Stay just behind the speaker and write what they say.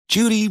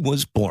Judy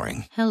was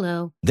boring.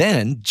 Hello.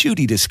 Then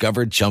Judy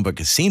discovered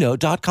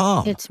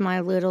ChumbaCasino.com. It's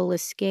my little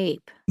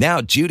escape. Now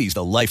Judy's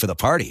the life of the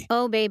party.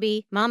 Oh,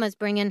 baby, mama's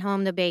bringing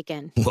home the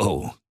bacon.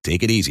 Whoa,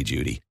 take it easy,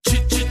 Judy.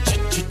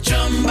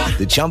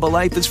 The Chumba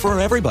life is for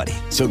everybody.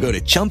 So go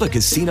to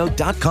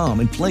ChumbaCasino.com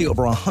and play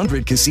over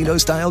 100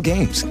 casino-style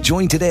games.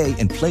 Join today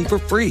and play for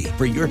free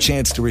for your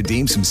chance to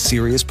redeem some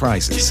serious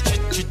prizes.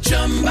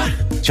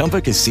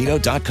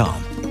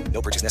 ChumbaCasino.com.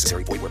 No purchase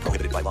necessary. Void where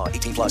prohibited by law.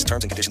 18 plus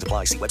terms and conditions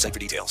apply. See website for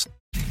details.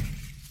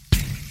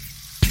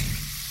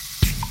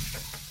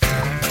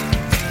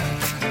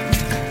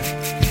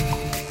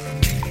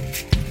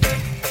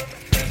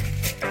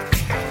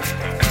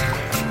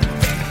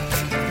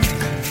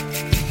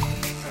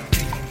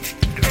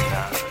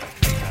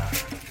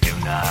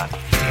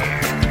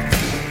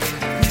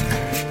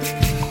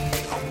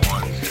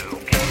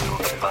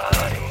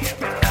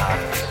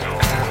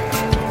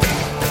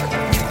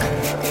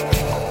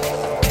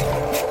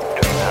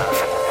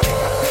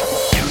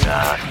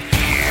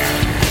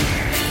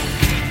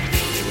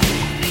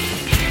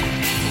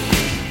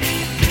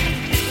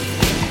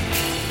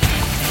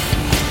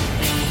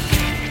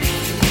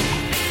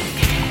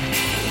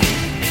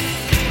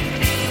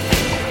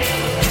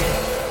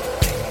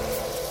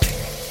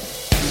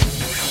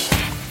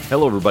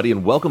 Hello, everybody,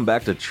 and welcome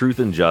back to Truth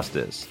and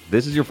Justice.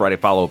 This is your Friday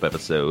follow-up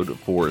episode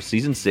for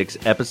Season 6,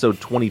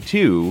 Episode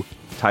 22,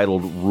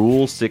 titled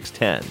Rule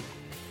 610.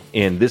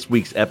 In this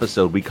week's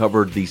episode, we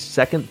covered the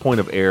second point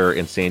of error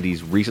in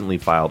Sandy's recently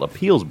filed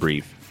appeals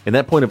brief, and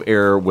that point of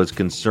error was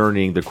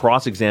concerning the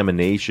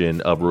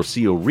cross-examination of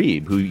Rocio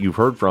Reeb, who you've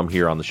heard from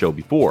here on the show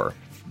before.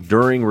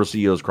 During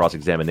Rocio's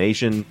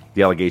cross-examination,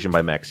 the allegation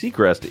by Max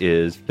Seacrest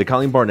is that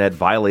Colleen Barnett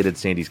violated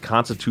Sandy's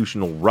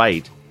constitutional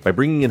right by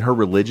bringing in her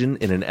religion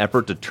in an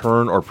effort to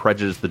turn or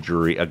prejudice the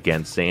jury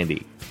against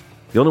Sandy.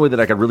 The only way that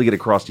I could really get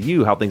across to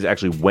you how things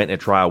actually went at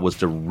trial was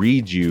to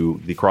read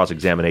you the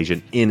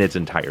cross-examination in its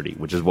entirety,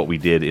 which is what we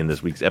did in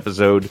this week's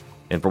episode.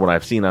 And from what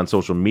I've seen on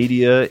social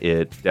media,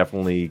 it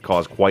definitely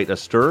caused quite a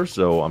stir,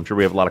 so I'm sure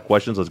we have a lot of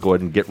questions. Let's go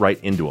ahead and get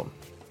right into them.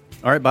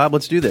 All right, Bob,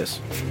 let's do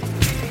this.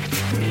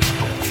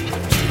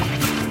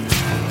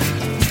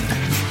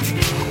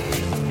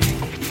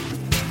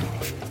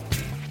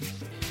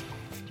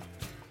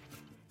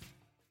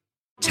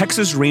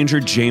 Texas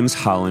Ranger James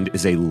Holland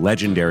is a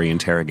legendary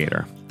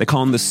interrogator. They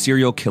call him the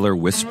serial killer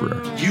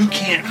whisperer. You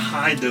can't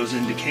hide those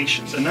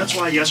indications, and that's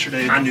why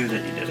yesterday I knew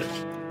that he did it.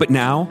 But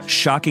now,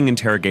 shocking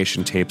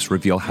interrogation tapes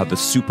reveal how the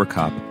super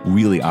cop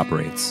really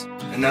operates.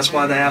 And that's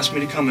why they asked me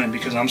to come in,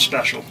 because I'm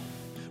special.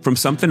 From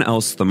Something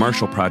Else, The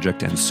Marshall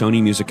Project, and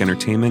Sony Music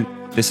Entertainment,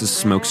 this is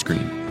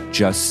Smokescreen.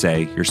 Just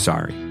say you're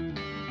sorry.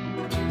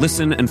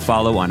 Listen and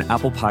follow on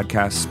Apple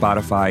Podcasts,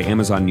 Spotify,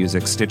 Amazon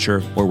Music,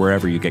 Stitcher, or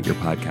wherever you get your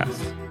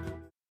podcasts.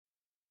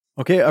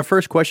 Okay, our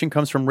first question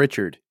comes from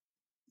Richard.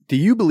 Do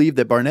you believe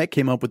that Barnett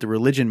came up with the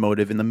religion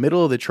motive in the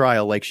middle of the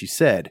trial like she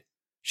said?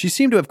 She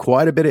seemed to have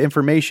quite a bit of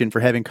information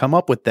for having come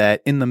up with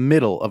that in the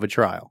middle of a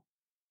trial.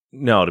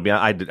 No, to be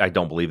honest, I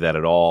don't believe that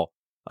at all.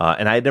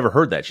 And I had never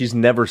heard that. She's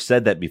never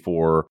said that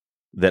before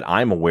that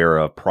I'm aware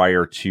of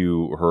prior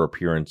to her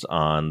appearance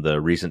on the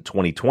recent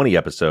 2020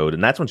 episode.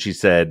 And that's when she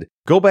said,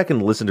 go back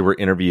and listen to her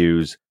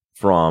interviews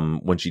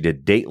from when she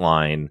did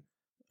Dateline,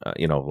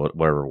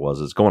 whatever it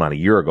was. It's going on a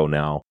year ago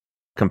now,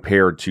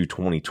 compared to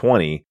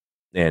 2020.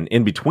 And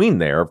in between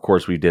there, of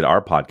course, we did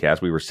our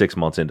podcast. We were 6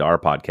 months into our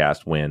podcast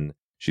when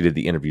she did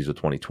the interviews with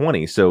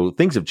 2020. So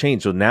things have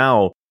changed. So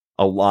now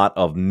a lot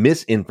of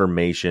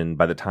misinformation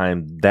by the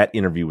time that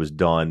interview was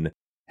done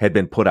had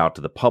been put out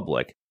to the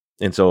public.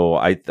 And so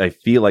I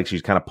feel like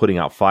she's kind of putting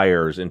out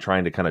fires and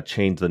trying to kind of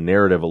change the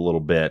narrative a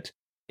little bit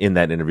in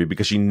that interview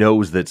because she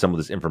knows that some of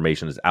this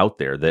information is out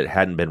there that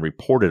hadn't been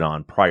reported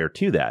on prior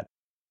to that.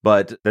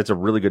 But that's a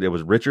really good, it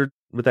was Richard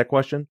with that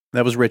question?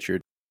 That was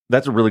Richard.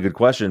 That's a really good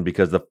question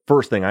because the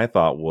first thing I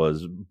thought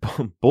was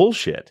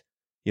bullshit.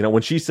 You know,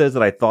 when she says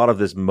that I thought of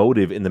this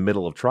motive in the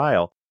middle of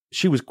trial,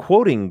 she was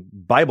quoting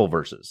Bible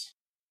verses,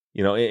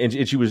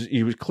 and she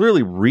was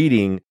clearly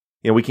reading,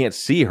 we can't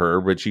see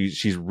her, but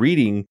she's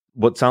reading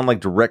what sound like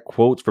direct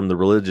quotes from the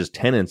religious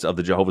tenets of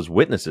the Jehovah's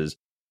Witnesses,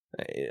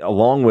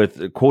 along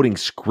with quoting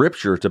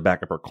scripture to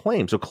back up her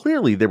claim. So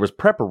clearly there was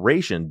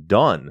preparation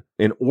done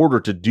in order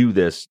to do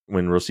this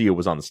when Rocio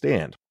was on the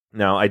stand.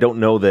 Now, I don't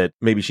know that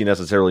maybe she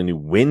necessarily knew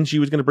when she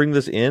was going to bring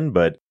this in,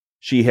 but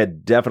she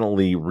had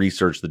definitely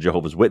researched the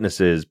Jehovah's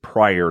Witnesses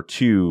prior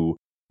to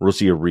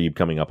Rocio Reeb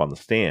coming up on the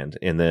stand.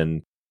 And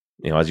then,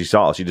 as you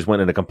saw, she just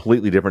went in a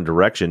completely different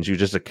direction. She was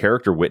just a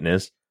character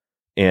witness,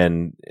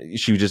 and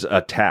she just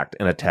attacked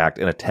and attacked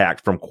and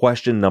attacked from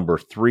question number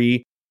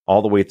 3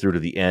 all the way through to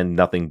the end,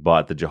 nothing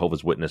but the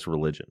Jehovah's Witness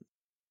religion.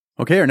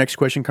 Okay, our next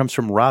question comes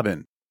from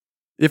Robin.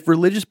 If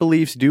religious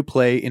beliefs do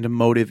play into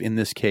motive in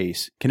this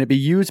case, can it be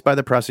used by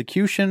the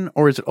prosecution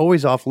or is it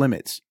always off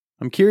limits?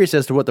 I'm curious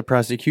as to what the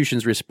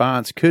prosecution's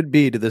response could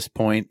be to this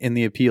point in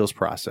the appeals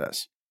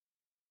process.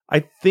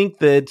 I think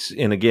that,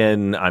 and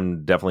again,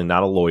 I'm definitely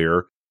not a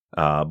lawyer,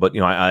 but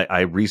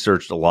I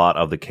researched a lot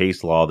of the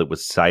case law that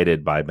was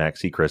cited by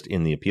Max Seacrest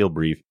in the appeal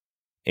brief.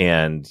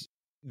 And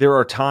there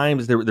are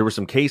times, there was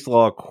some case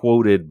law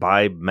quoted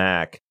by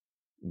Mack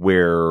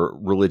where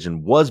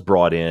religion was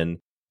brought in.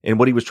 And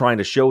what he was trying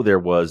to show there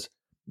was,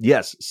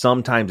 yes,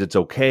 sometimes it's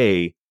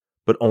okay,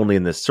 but only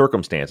in this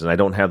circumstance. And I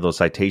don't have those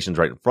citations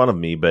right in front of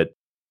me, but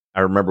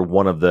I remember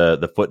one of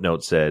the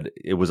footnotes said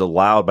it was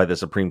allowed by the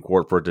Supreme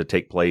Court for it to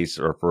take place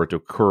or for it to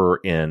occur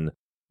in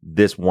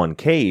this one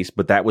case,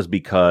 but that was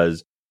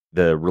because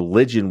the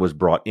religion was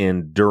brought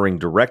in during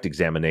direct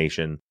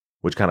examination,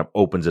 which kind of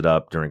opens it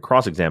up during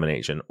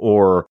cross-examination.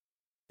 Or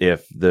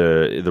if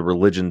the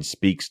religion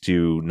speaks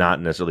to not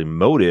necessarily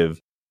motive,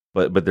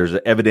 but there's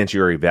an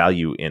evidentiary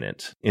value in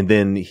it. And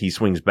then he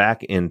swings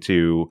back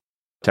into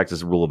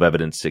Texas Rule of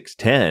Evidence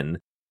 610,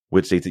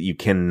 which states that you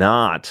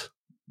cannot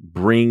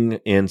bring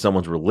in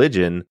someone's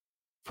religion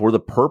for the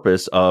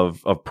purpose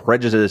of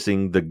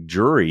prejudicing the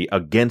jury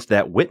against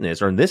that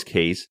witness. Or in this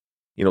case,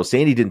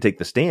 Sandy didn't take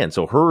the stand,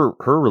 so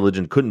her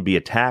religion couldn't be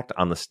attacked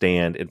on the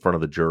stand in front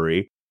of the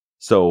jury.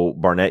 So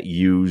Barnett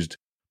used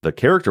the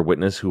character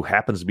witness, who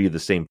happens to be the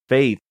same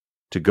faith,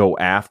 to go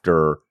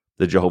after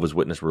the Jehovah's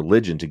Witness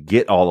religion to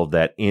get all of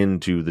that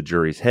into the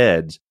jury's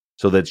heads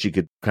so that she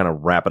could kind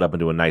of wrap it up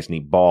into a nice,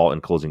 neat ball in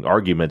closing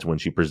arguments when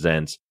she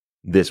presents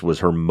this was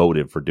her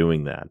motive for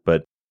doing that.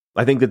 But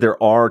I think that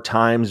there are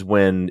times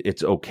when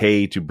it's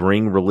okay to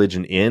bring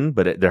religion in,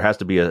 but there has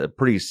to be a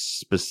pretty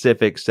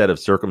specific set of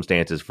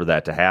circumstances for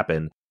that to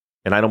happen.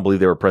 And I don't believe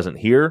they were present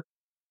here.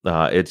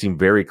 It seemed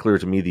very clear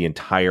to me the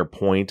entire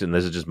point, and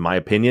this is just my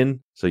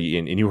opinion. So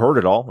you heard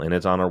it all, and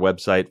it's on our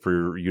website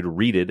for you to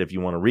read it if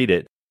you want to read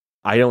it.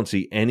 I don't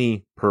see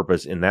any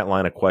purpose in that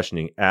line of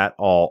questioning at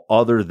all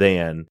other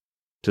than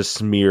to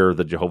smear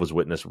the Jehovah's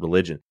Witness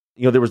religion.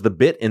 There was the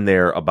bit in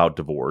there about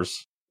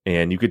divorce.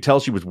 And you could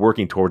tell she was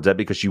working towards that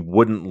because she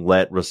wouldn't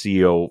let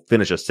Rocio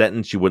finish a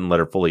sentence. She wouldn't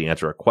let her fully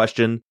answer a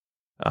question.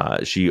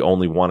 She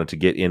only wanted to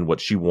get in what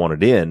she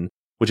wanted in,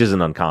 which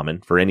isn't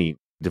uncommon for any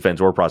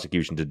defense or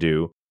prosecution to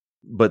do.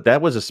 But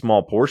that was a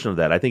small portion of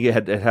that. I think it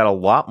had a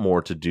lot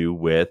more to do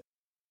with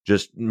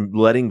just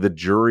letting the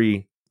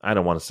jury, I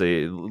don't want to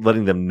say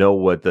letting them know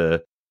what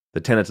the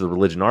tenets of the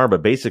religion are,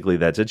 but basically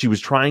that's it. She was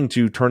trying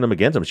to turn them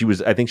against them.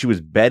 I think she was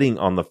betting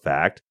on the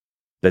fact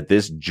that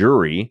this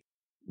jury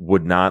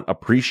would not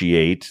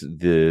appreciate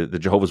the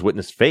Jehovah's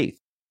Witness faith.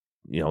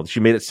 She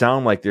made it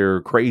sound like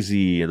they're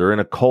crazy, they're in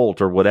a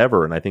cult or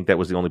whatever. And I think that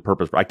was the only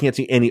purpose. I can't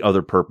see any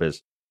other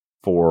purpose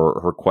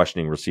for her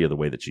questioning Rocio the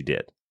way that she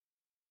did.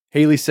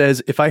 Haley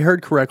says, if I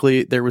heard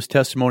correctly, there was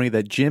testimony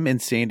that Jim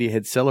and Sandy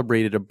had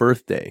celebrated a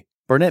birthday.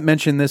 Barnett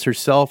mentioned this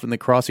herself in the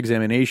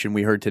cross-examination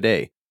we heard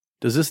today.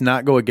 Does this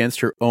not go against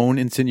her own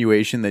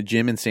insinuation that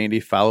Jim and Sandy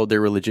followed their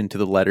religion to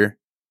the letter?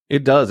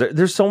 It does.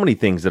 There's so many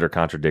things that are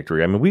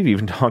contradictory. I mean, we've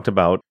even talked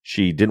about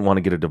she didn't want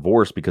to get a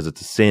divorce because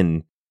it's a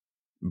sin,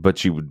 but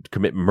she would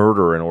commit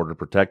murder in order to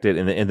protect it.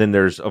 And then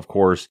there's, of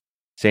course,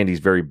 Sandy's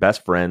very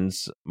best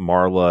friends,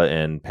 Marla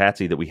and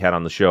Patsy, that we had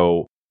on the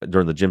show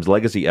during the Jim's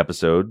Legacy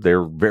episode.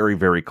 They're very,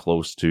 very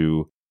close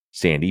to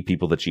Sandy,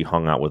 people that she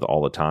hung out with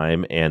all the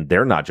time, and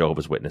they're not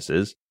Jehovah's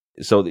Witnesses.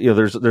 So,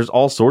 there's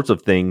all sorts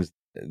of things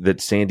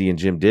that Sandy and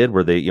Jim did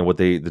where they,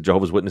 the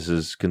Jehovah's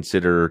Witnesses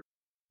consider,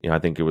 I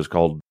think it was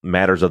called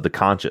matters of the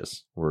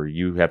conscience, where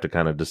you have to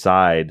kind of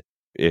decide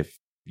if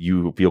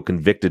you feel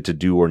convicted to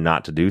do or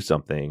not to do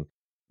something.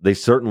 They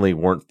certainly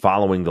weren't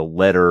following the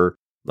letter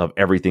of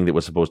everything that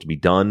was supposed to be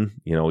done.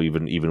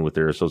 Even with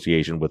their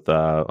association with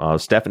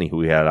Stephanie, who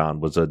we had on,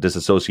 was a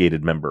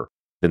disassociated member.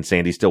 Then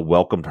Sandy still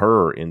welcomed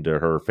her into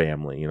her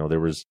family. There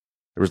was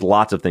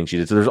lots of things she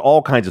did. So there's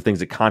all kinds of things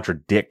that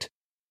contradict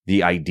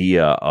the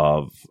idea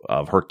of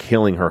her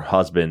killing her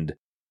husband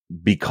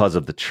because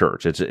of the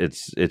church. It's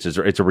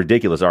a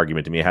ridiculous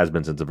argument to me. It has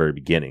been since the very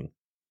beginning.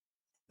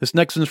 This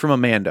next one's from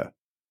Amanda.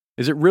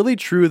 Is it really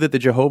true that the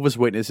Jehovah's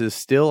Witnesses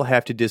still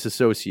have to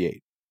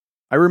disassociate?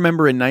 I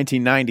remember in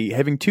 1990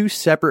 having two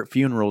separate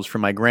funerals for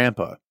my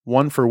grandpa,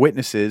 one for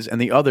witnesses and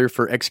the other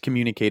for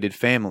excommunicated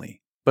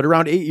family. But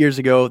around 8 years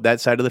ago,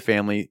 that side of the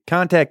family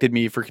contacted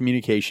me for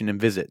communication and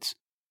visits.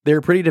 They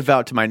are pretty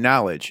devout to my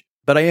knowledge,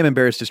 but I am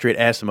embarrassed to straight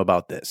ask them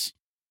about this.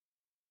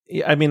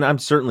 Yeah, I mean, I'm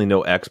certainly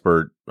no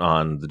expert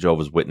on the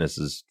Jehovah's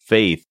Witnesses'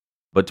 faith,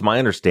 but to my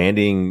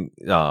understanding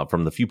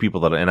from the few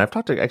people and I've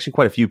talked to actually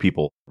quite a few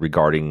people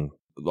regarding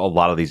a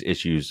lot of these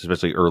issues,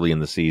 especially early in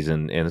the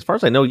season. And as far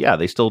as I know, yeah,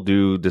 they still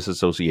do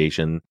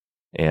disassociation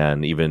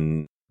and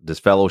even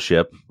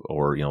disfellowship,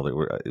 or,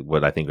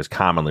 what I think is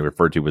commonly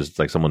referred to as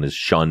like someone is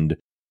shunned,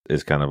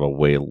 is kind of a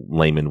way a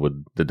layman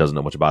that doesn't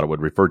know much about it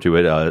would refer to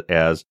it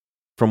as.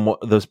 From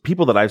those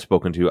people that I've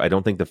spoken to, I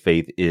don't think the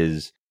faith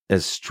is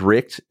as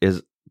strict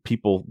as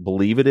people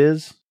believe it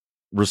is.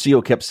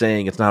 Rocio kept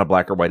saying it's not a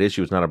black or white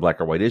issue, it's not a black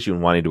or white issue,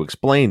 and wanting to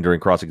explain during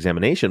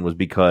cross-examination was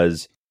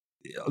because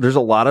there's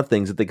a lot of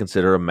things that they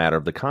consider a matter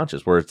of the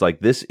conscience, where it's like,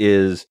 this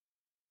is,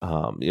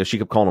 she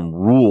kept calling them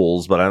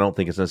rules, but I don't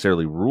think it's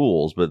necessarily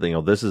rules, but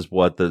this is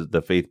what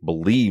the faith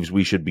believes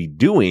we should be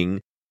doing,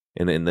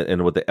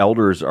 and what the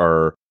elders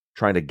are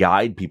trying to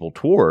guide people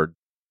toward.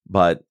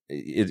 but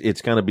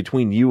it's kind of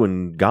between you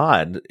and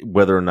God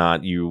whether or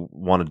not you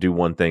want to do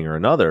one thing or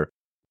another.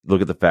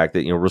 Look at the fact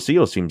that,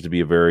 Rocio seems to be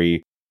a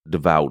very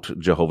devout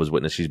Jehovah's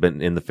Witness. She's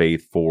been in the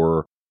faith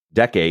for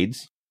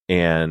decades.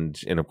 And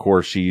of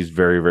course, she's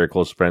very, very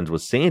close friends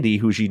with Sandy,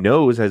 who she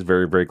knows has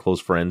very, very close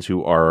friends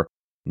who are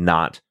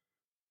not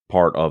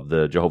part of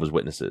the Jehovah's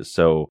Witnesses.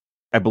 So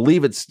I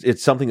believe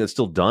it's something that's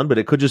still done, but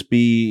it could just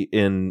be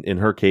in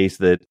her case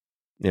that,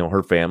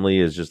 her family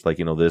is just like,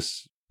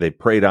 this, they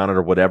prayed on it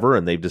or whatever,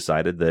 and they've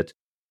decided that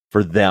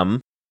for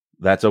them,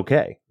 that's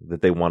okay,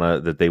 that they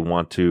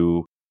want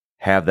to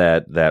have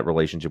that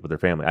relationship with their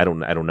family. I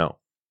don't know.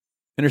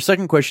 And her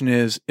second question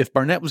is, if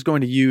Barnett was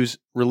going to use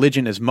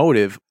religion as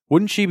motive,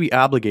 wouldn't she be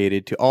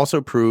obligated to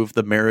also prove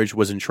the marriage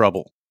was in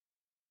trouble?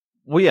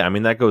 Well, yeah, I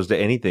mean, that goes to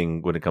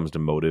anything when it comes to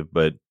motive,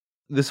 but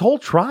this whole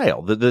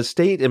trial, the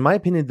state, in my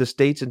opinion, the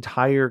state's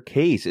entire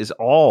case is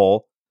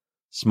all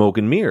smoke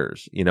and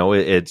mirrors.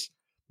 It's,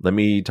 let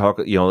me talk,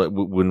 when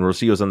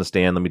Rocio's on the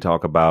stand, let me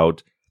talk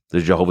about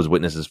the Jehovah's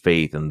Witnesses'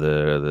 faith and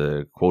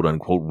the quote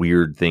unquote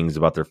weird things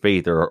about their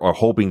faith, or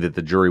hoping that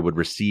the jury would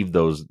receive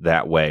those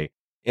that way.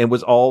 And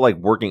was all like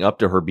working up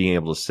to her being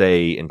able to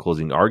say in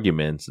closing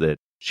arguments that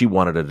she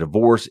wanted a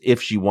divorce.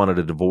 If she wanted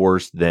a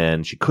divorce,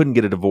 then she couldn't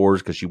get a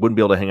divorce because she wouldn't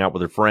be able to hang out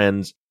with her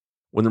friends.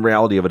 When the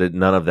reality of it,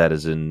 none of that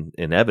is in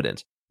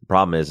evidence. The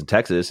problem is in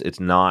Texas, it's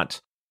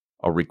not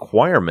a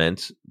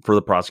requirement for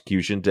the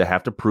prosecution to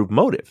have to prove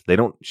motive.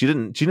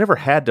 She never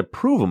had to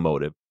prove a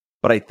motive.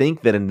 But I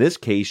think that in this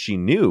case, she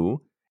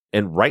knew,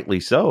 and rightly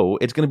so,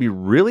 it's going to be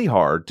really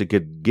hard to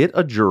get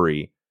a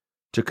jury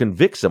to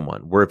convict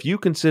someone where if you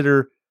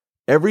consider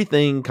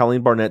everything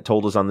Colleen Barnett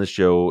told us on this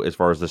show as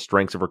far as the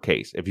strengths of her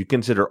case, if you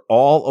consider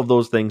all of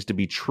those things to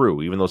be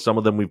true, even though some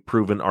of them we've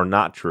proven are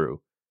not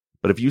true,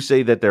 but if you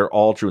say that they're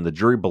all true and the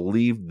jury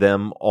believed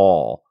them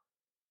all,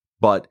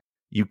 but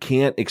you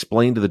can't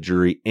explain to the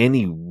jury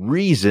any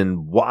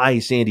reason why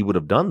Sandy would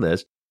have done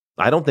this,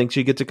 I don't think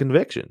she gets a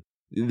conviction.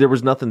 There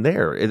was nothing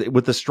there.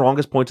 With the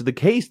strongest points of the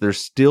case, there's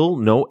still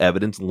no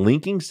evidence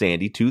linking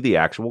Sandy to the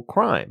actual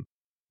crime.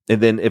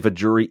 And then if a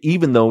jury,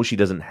 even though she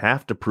doesn't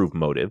have to prove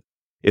motive,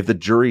 if the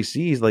jury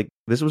sees like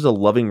this was a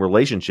loving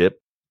relationship,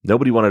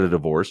 nobody wanted a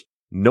divorce,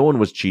 no one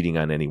was cheating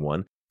on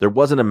anyone, there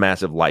wasn't a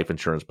massive life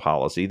insurance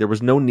policy, there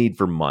was no need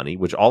for money,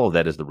 which all of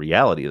that is the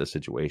reality of the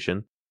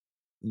situation,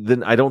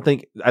 then I don't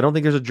think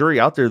there's a jury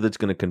out there that's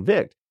going to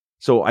convict.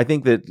 So I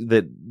think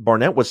that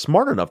Barnett was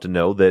smart enough to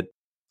know that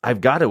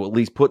I've got to at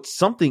least put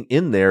something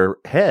in their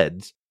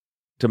heads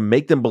to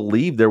make them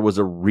believe there was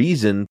a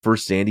reason for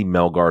Sandy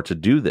Melgar to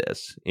do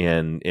this.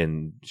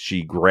 And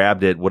she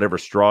grabbed at whatever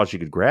straw she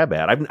could grab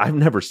at. I've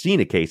never seen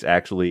a case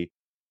actually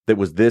that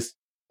was this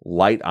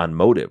light on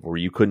motive, where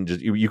you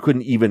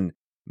couldn't even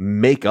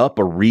make up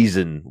a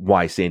reason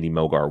why Sandy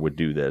Melgar would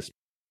do this.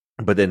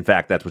 But in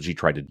fact, that's what she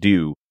tried to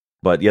do.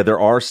 But yeah, there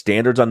are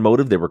standards on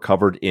motive. They were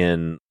covered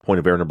in point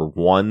of error number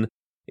 1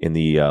 in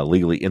the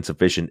legally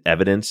insufficient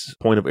evidence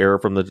point of error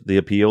from the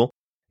appeal.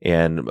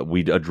 And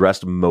we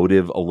addressed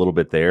motive a little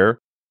bit there.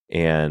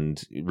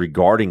 And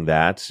regarding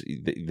that,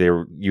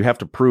 you have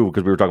to prove,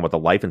 because we were talking about the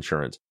life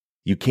insurance,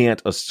 you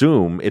can't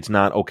assume, it's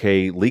not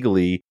okay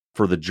legally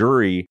for the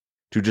jury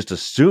to just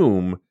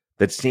assume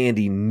that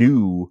Sandy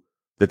knew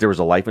that there was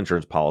a life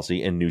insurance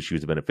policy and knew she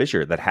was a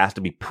beneficiary. That has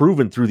to be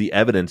proven through the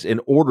evidence in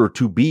order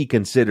to be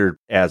considered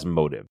as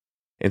motive.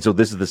 And so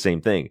this is the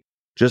same thing.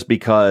 Just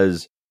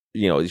because,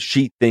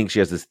 she thinks she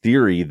has this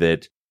theory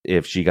that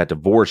if she got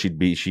divorced, she'd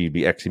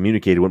be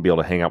excommunicated, wouldn't be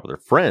able to hang out with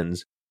her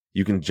friends.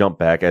 You can jump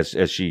back,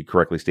 as she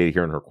correctly stated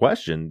here in her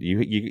question.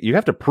 You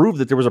have to prove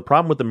that there was a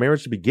problem with the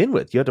marriage to begin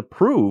with. You have to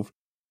prove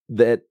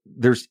that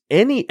there's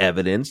any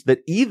evidence that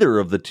either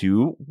of the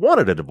two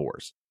wanted a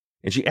divorce.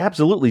 And she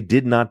absolutely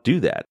did not do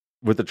that.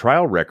 With the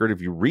trial record,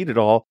 if you read it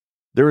all,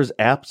 there is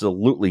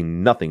absolutely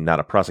nothing, not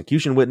a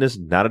prosecution witness,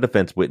 not a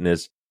defense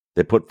witness,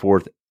 that put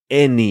forth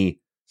any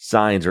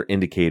signs or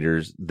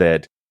indicators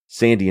that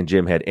Sandy and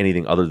Jim had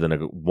anything other than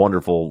a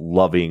wonderful,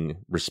 loving,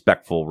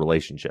 respectful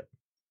relationship.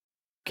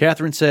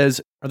 Catherine says,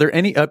 are there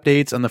any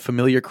updates on the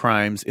familiar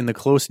crimes in the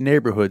close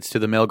neighborhoods to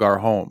the Melgar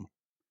home?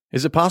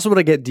 Is it possible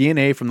to get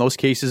DNA from those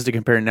cases to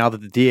compare now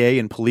that the DA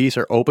and police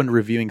are open to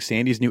reviewing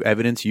Sandy's new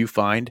evidence you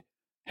find?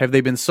 Have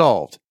they been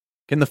solved?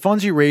 Can the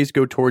funds you raise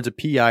go towards a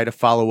PI to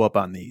follow up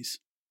on these?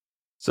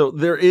 So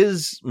there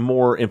is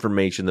more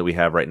information that we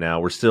have right now.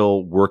 We're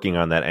still working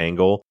on that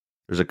angle.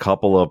 There's a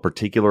couple of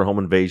particular home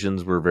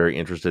invasions we're very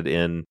interested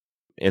in.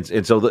 And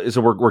so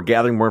we're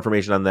gathering more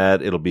information on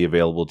that. It'll be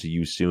available to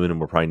you soon, and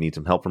we'll probably need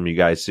some help from you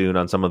guys soon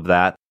on some of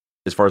that.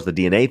 As far as the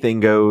DNA thing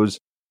goes,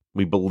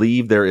 we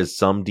believe there is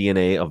some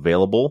DNA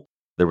available.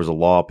 There was a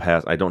law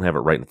passed. I don't have it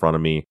right in front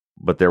of me,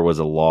 but there was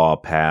a law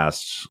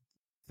passed,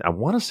 I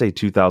want to say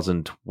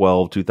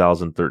 2012,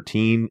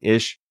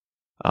 2013-ish,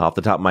 off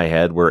the top of my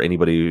head, where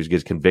anybody who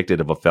gets convicted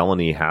of a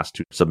felony has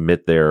to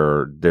submit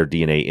their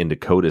DNA into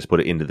CODIS, put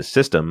it into the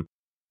system,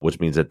 which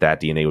means that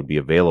DNA would be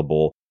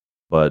available.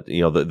 But,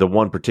 the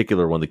one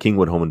particular one, the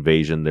Kingwood home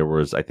invasion, there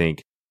was, I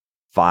think,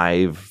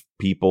 5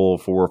 people,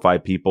 4 or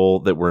 5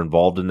 people that were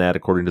involved in that,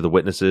 according to the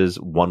witnesses.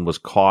 One was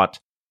caught,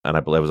 and I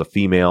believe it was a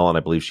female, and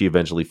I believe she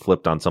eventually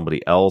flipped on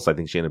somebody else. I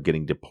think she ended up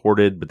getting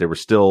deported, but there were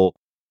still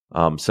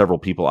several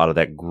people out of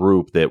that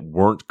group that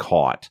weren't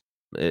caught.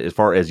 As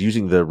far as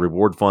using the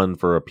reward fund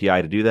for a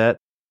PI to do that,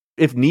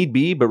 if need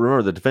be, but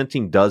remember, the defense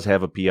team does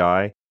have a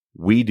PI.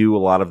 We do a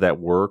lot of that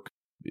work.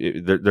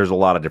 There's a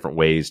lot of different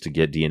ways to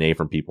get DNA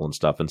from people and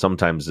stuff, and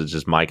sometimes it's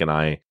just Mike and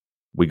I,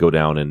 we go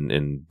down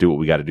and do what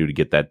we got to do to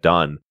get that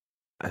done.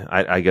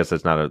 I guess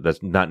that's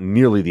not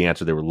nearly the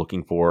answer they were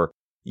looking for.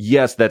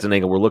 Yes, that's an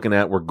angle we're looking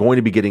at. We're going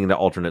to be getting into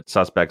alternate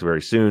suspects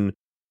very soon.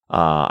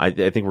 I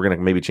think we're going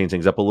to maybe change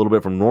things up a little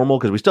bit from normal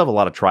because we still have a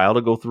lot of trial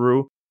to go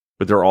through,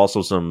 but there are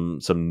also some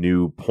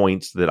new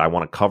points that I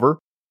want to cover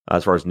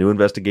as far as new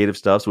investigative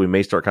stuff. So we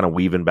may start kind of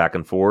weaving back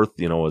and forth,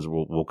 as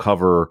we'll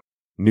cover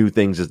new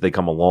things as they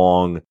come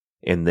along.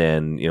 And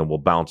then, we'll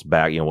bounce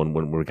back,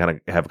 when we kind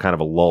of have kind of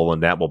a lull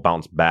in that, we'll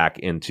bounce back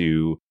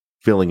into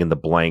filling in the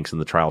blanks in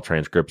the trial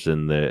transcripts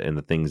and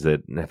the things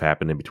that have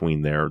happened in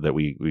between there that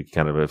we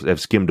kind of have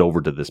skimmed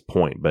over to this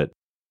point. But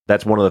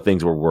that's one of the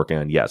things we're working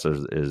on. Yes,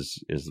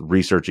 is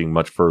researching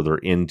much further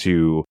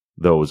into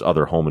those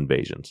other home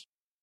invasions.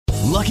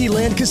 Lucky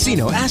Land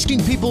Casino,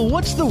 asking people,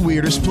 what's the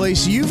weirdest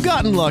place you've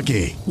gotten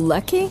lucky?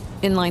 Lucky?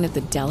 In line at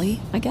the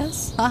deli, I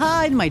guess?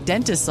 Aha, in my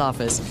dentist's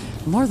office.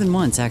 More than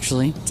once,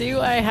 actually.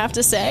 Do I have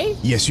to say?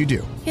 Yes, you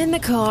do. In the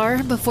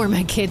car before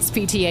my kids'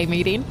 PTA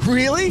meeting.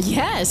 Really?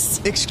 Yes.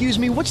 Excuse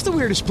me, what's the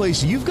weirdest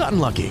place you've gotten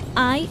lucky?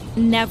 I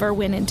never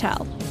win and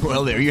tell.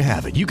 Well, there you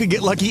have it. You can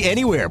get lucky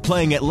anywhere,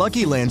 playing at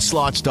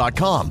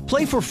LuckyLandSlots.com.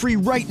 Play for free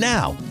right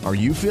now. Are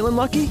you feeling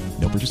lucky?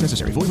 No purchase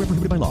necessary. Void where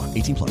prohibited by law.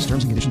 18+.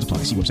 Terms and conditions apply.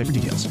 See website for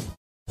details.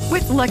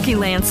 With Lucky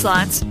Land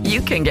Slots,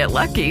 you can get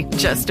lucky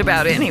just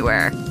about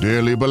anywhere.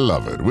 Dearly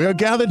beloved, we are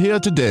gathered here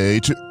today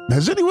to...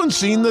 Has anyone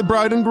seen the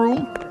bride and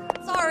groom?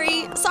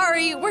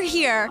 Sorry, we're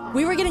here.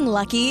 We were getting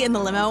lucky in the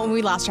limo and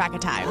we lost track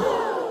of time.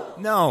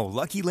 No,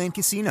 Lucky Land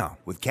Casino,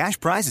 with cash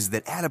prizes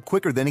that add up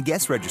quicker than a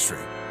guest registry.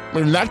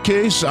 In that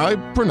case, I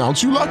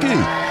pronounce you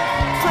lucky.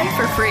 Play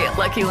for free at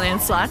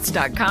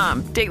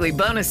LuckyLandSlots.com. Daily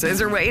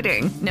bonuses are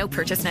waiting. No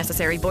purchase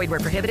necessary. Void where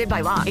prohibited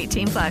by law.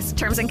 18+.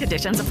 Terms and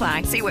conditions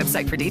apply. See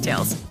website for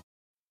details.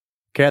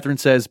 Catherine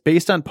says,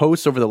 based on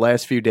posts over the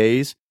last few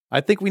days,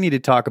 I think we need to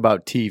talk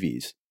about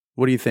TVs.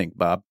 What do you think,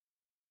 Bob?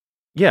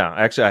 Yeah,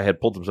 actually, I had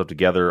pulled some stuff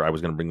together. I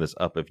was going to bring this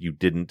up if you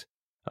didn't,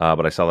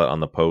 but I saw that on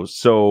the post.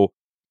 So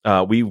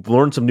we've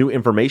learned some new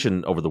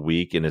information over the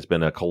week, and it's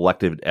been a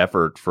collective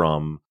effort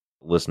from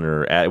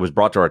listener. It was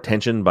brought to our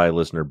attention by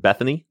listener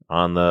Bethany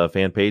on the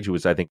fan page, who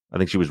was, I think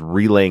she was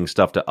relaying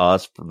stuff to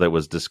us that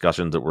was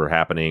discussions that were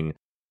happening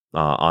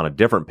on a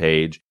different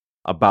page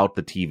about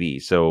the TV.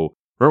 So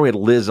remember we had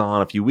Liz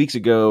on a few weeks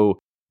ago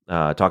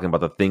talking about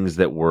the things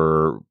that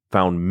were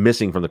found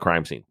missing from the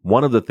crime scene.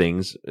 One of the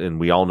things, and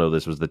we all know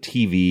this, was the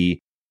TV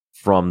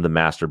from the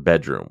master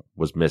bedroom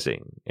was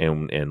missing.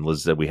 And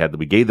Liz said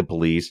we gave the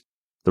police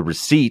the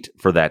receipt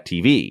for that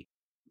TV.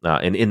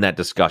 And in that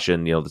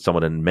discussion,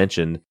 someone had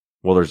mentioned,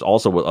 well, there's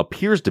also what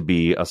appears to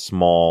be a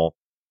small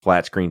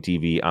flat screen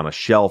TV on a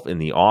shelf in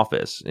the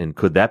office. And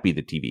could that be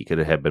the TV? Could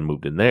it have been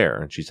moved in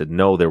there? And she said,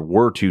 no, there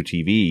were 2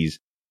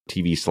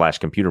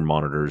 TV/computer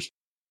monitors.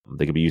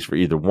 They could be used for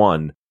either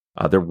one.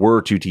 There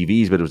were 2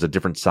 TVs, but it was a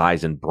different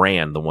size and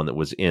brand, the one that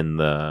was in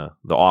the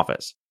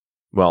office.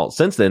 Well,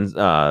 since then,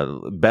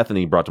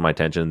 Bethany brought to my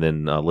attention,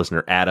 then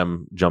listener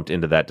Adam jumped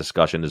into that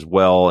discussion as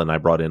well. And I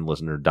brought in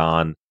listener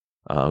Don,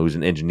 who's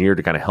an engineer,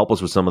 to kind of help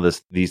us with some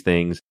of these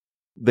things.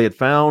 They had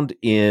found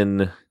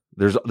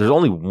there's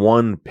only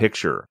one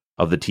picture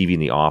of the TV in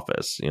the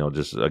office.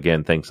 Just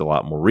again, thanks a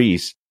lot,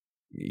 Maurice.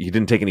 He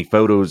didn't take any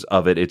photos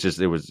of it.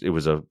 It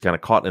was a kind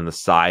of caught in the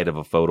side of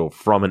a photo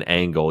from an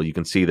angle. You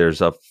can see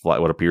there's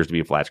what appears to be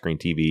a flat screen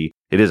TV.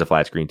 It is a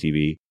flat screen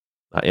TV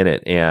in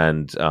it.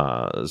 And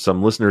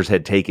some listeners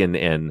had taken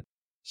and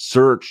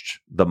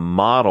searched the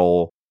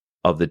model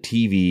of the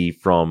TV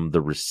from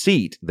the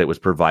receipt that was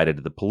provided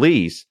to the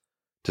police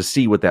to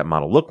see what that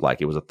model looked like.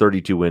 It was a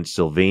 32-inch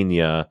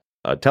Sylvania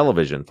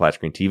television, flat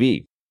screen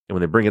TV. And when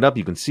they bring it up,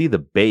 you can see the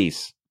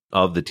base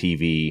of the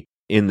TV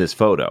in this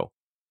photo.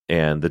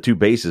 And the 2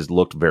 bases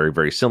looked very,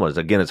 very similar.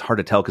 Again, it's hard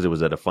to tell because it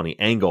was at a funny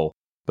angle,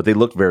 but they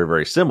looked very,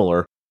 very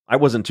similar. I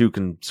wasn't too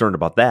concerned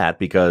about that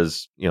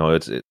because,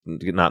 it's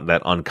not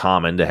that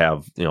uncommon to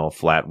have, a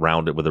flat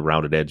rounded with a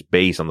rounded edge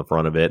base on the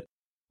front of it,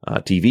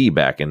 TV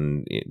back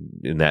in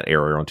that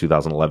era around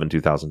 2011,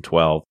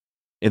 2012.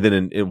 And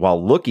then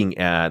while looking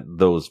at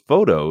those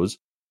photos,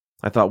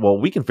 I thought, well,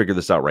 we can figure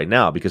this out right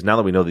now because now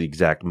that we know the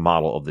exact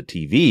model of the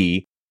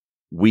TV,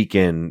 we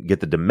can get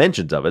the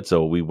dimensions of it.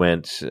 So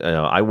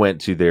I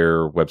went to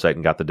their website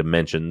and got the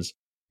dimensions,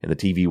 and the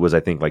TV was, I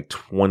think, like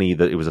 20.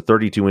 It was a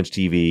 32-inch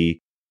TV,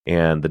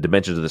 and the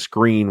dimensions of the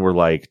screen were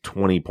like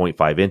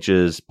 20.5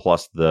 inches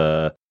plus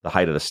the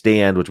height of the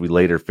stand, which we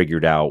later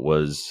figured out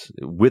was,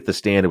 with the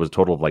stand, it was a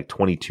total of like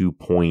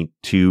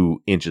 22.2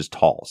 inches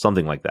tall,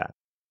 something like that.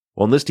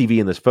 Well, this TV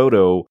in this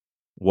photo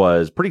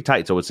was pretty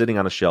tight, so it's sitting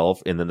on a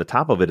shelf, and then the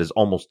top of it is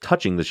almost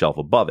touching the shelf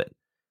above it.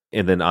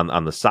 And then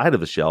on the side of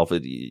the shelf,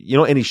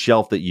 any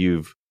shelf that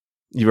you've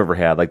ever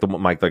had, like the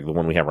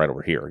one we have right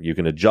over here, you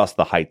can adjust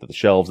the height of the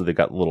shelves, and they've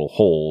got little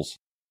holes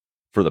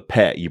for the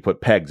peg. You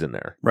put pegs in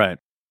there. Right.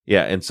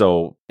 Yeah.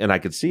 And I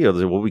could see,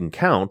 we can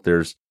count,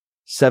 there's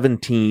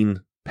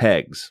 17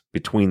 pegs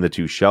between the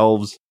two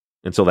shelves.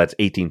 And so that's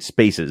 18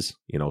 spaces,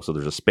 so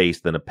there's a space,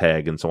 then a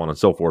peg, and so on and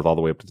so forth, all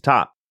the way up to the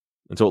top.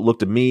 And so it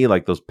looked to me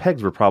like those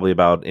pegs were probably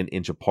about an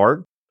inch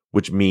apart,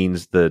 which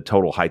means the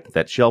total height of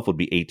that shelf would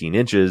be 18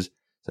 inches.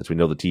 Since we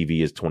know the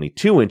TV is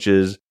 22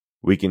 inches,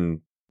 we can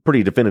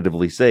pretty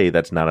definitively say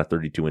that's not a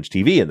 32-inch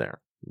TV in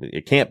there.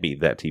 It can't be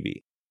that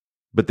TV.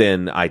 But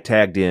then I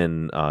tagged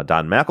in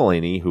Don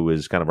McElhaney, who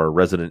is kind of our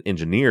resident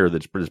engineer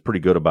that's pretty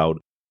good about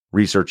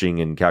researching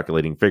and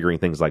calculating, figuring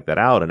things like that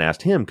out, and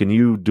asked him, can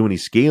you do any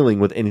scaling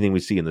with anything we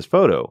see in this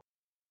photo?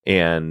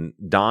 And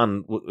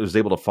Don was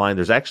able to find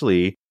there's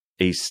actually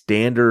a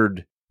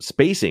standard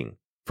spacing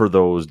for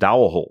those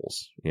dowel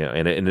holes,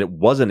 and it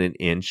wasn't an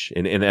inch.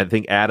 And I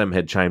think Adam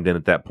had chimed in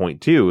at that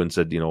point too and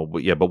said,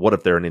 but what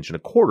if they're an inch and a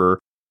quarter?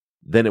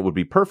 Then it would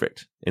be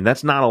perfect. And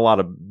that's not a lot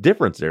of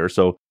difference there.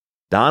 So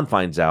Don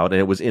finds out, and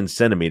it was in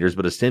centimeters,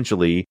 but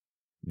essentially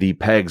the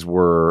pegs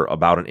were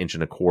about an inch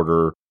and a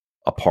quarter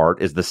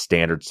apart is the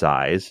standard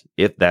size.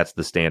 If that's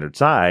the standard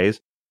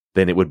size,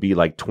 then it would be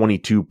like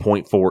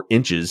 22.4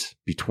 inches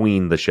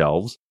between the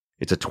shelves.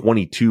 It's a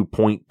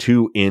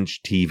 22.2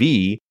 inch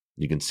TV.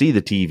 You can see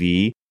the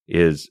TV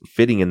is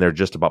fitting in there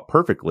just about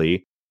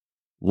perfectly.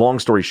 Long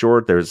story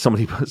short, there's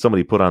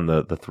somebody put on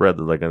the thread,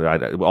 like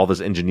all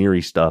this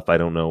engineering stuff. I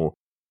don't know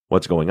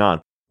what's going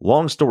on.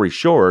 Long story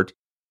short,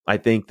 I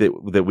think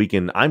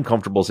that I'm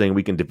comfortable saying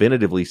we can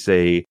definitively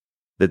say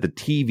that the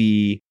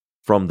TV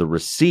from the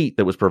receipt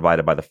that was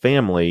provided by the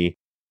family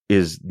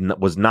was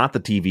not the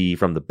TV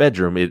from the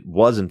bedroom. It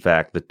was in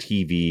fact the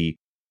TV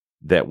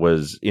that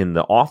was in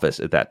the office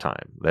at that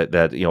time.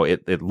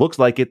 It looks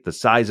like it. The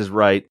size is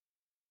right.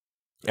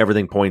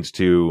 Everything points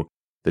to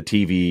the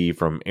TV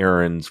from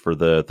Aaron's for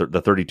the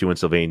 32 in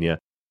Sylvania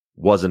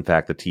was in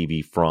fact the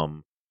TV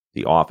from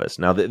the office.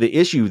 Now the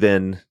issue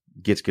then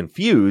gets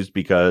confused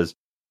because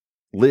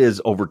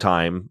Liz over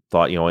time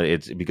thought,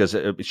 it's because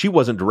she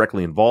wasn't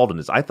directly involved in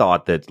this. I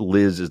thought that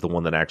Liz is the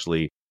one that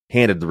actually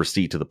handed the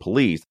receipt to the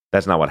police.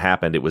 That's not what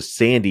happened. It was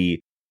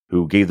Sandy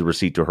who gave the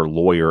receipt to her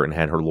lawyer and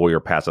had her lawyer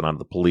pass it on to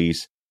the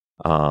police.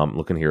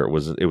 Looking here, it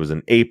was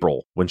in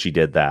April when she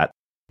did that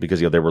because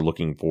they were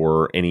looking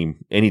for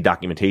any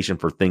documentation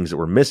for things that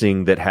were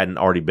missing that hadn't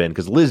already been,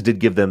 because Liz did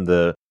give them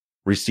the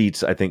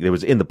receipts. I think it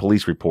was in the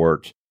police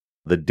report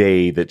the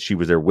day that she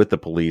was there with the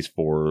police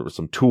for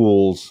some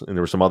tools, and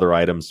there were some other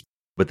items.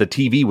 But the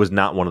TV was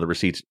not one of the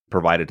receipts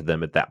provided to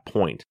them at that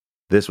point.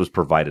 This was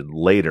provided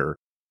later.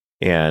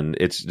 And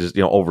it's just,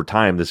 over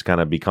time, this kind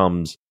of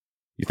becomes,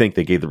 you think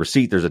they gave the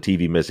receipt, there's a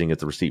TV missing,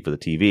 it's the receipt for the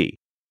TV.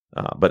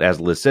 But as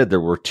Liz said, there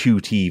were two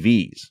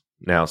TVs.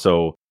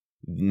 So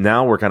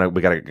now we got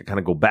to kind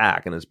of go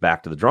back, and it's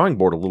back to the drawing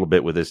board a little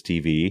bit with this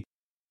TV.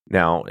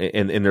 Now,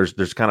 and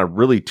there's kind of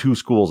really two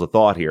schools of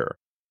thought here.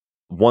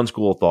 One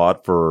school of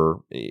thought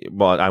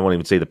I won't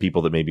even say the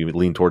people that maybe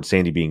lean towards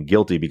Sandy being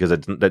guilty, because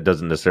that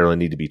doesn't necessarily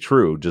need to be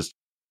true. Just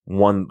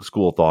one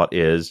school of thought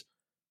is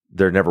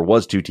there never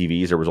was two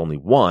TVs. There was only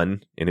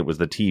one, and it was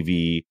the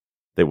TV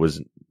that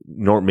was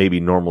maybe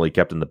normally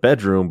kept in the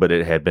bedroom, but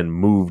it had been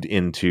moved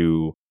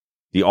into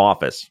the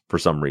office for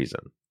some reason.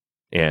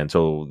 And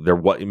so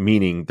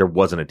meaning there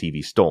wasn't a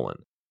TV stolen.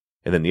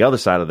 And then the other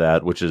side of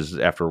that, which is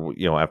after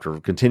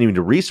continuing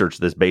to research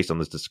this based on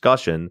this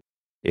discussion,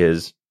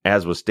 is,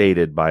 as was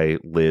stated by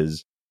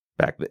Liz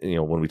back,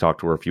 when we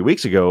talked to her a few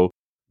weeks ago,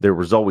 there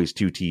was always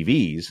two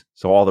TVs.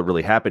 So all that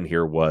really happened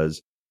here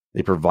was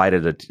they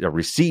provided a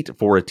receipt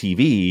for a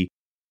TV,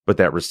 but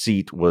that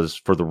receipt was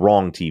for the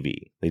wrong TV.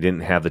 They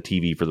didn't have the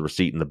TV for the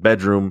receipt in the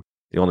bedroom.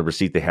 The only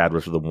receipt they had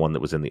was for the one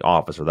that was in the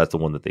office, or that's the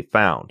one that they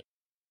found.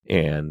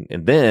 And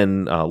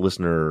then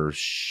listener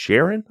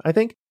Sharon, I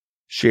think,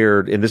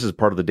 shared, and this is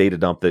part of the data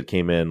dump that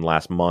came in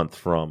last month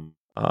from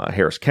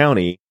Harris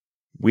County.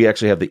 We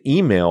actually have the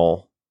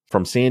email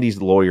from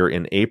Sandy's lawyer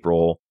in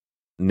April,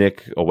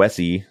 Nick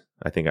Owesi,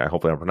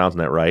 hopefully I'm pronouncing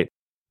that right,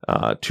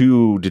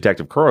 to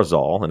Detective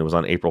Kurazal, and it was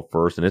on April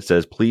 1st, and it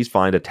says, please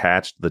find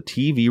attached the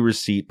TV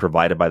receipt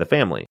provided by the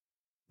family.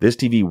 This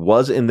TV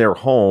was in their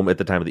home at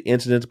the time of the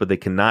incident, but they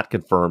cannot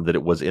confirm that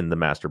it was in the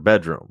master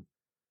bedroom.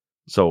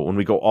 So when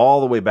we go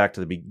all the way back to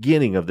the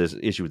beginning of this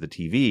issue with the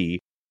TV,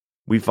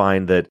 we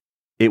find that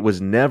it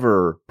was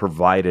never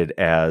provided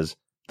as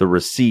the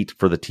receipt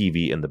for the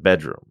TV in the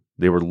bedroom.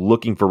 They were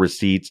looking for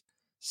receipts.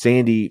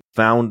 Sandy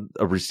found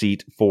a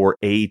receipt for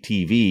a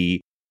TV,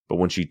 but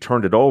when she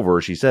turned it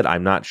over, she said,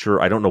 I'm not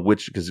sure. I don't know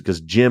which,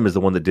 because Jim is the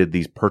one that did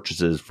these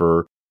purchases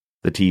for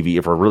the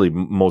TV, for really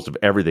most of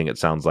everything, it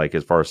sounds like,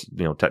 as far as,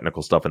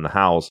 technical stuff in the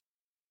house.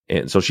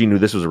 And so she knew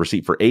this was a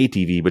receipt for a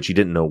TV, but she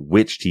didn't know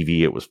which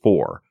TV it was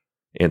for.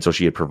 And so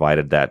she had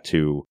provided that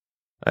to,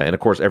 and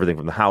of course, everything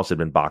from the house had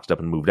been boxed up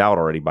and moved out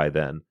already by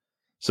then.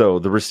 So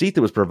the receipt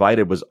that was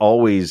provided was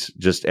always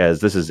just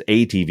as, this is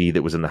a TV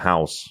that was in the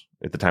house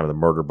at the time of the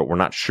murder, but we're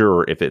not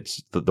sure if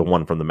it's the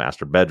one from the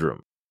master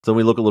bedroom. So when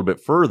we look a little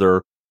bit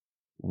further,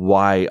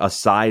 why,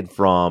 aside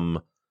from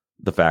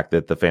the fact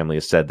that the family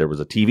has said there was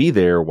a TV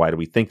there, why do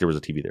we think there was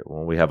a TV there?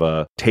 Well, we have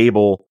a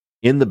table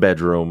in the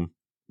bedroom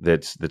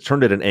that's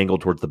turned at an angle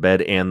towards the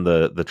bed and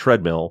the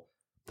treadmill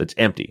that's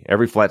empty.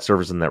 Every flat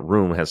surface in that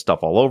room has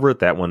stuff all over it.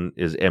 That one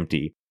is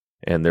empty.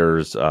 And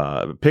there's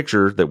a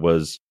picture that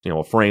was,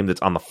 a frame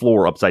that's on the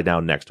floor upside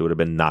down next to it. It had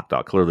been knocked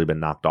out, clearly been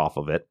knocked off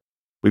of it.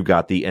 We've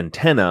got the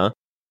antenna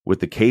with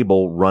the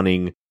cable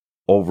running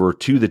over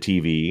to the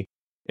TV,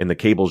 and the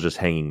cable's just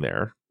hanging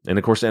there. And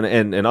of course,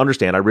 and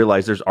understand, I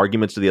realize there's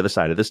arguments to the other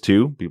side of this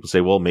too. People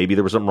say, well, maybe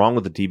there was something wrong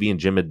with the TV and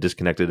Jim had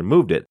disconnected and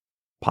moved it.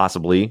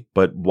 Possibly,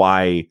 but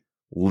why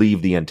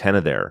leave the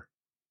antenna there?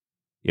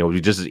 It would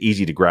be just as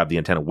easy to grab the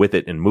antenna with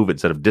it and move it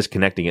instead of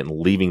disconnecting it and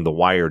leaving the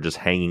wire just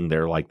hanging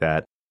there like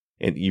that.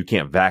 And you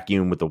can't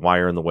vacuum with the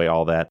wire in the way,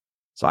 all that.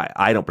 So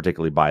I don't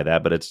particularly buy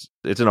that, but it's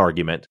an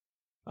argument.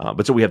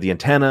 But so we have the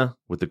antenna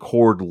with the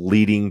cord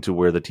leading to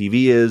where the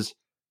TV is,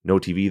 no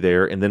TV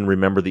there. And then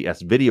remember the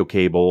S-video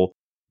cable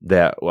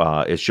that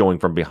is showing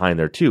from behind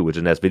there too, which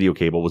an S-video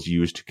cable was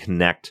used to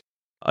connect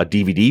a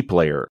DVD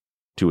player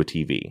to a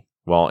TV.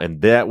 Well,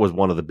 and that was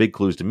one of the big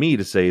clues to me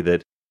to say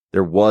that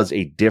there was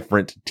a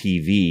different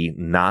TV,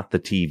 not the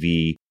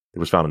TV that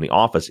was found in the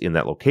office in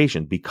that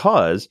location,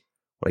 because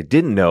what I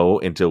didn't know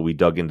until we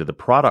dug into the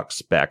product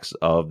specs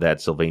of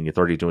that Sylvania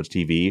 32-inch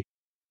TV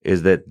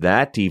is that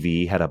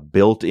TV had a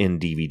built-in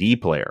DVD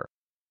player.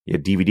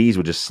 DVDs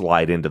would just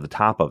slide into the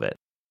top of it.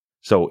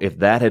 So if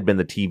that had been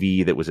the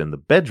TV that was in the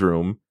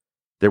bedroom,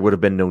 there would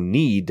have been no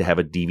need to have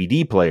a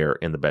DVD player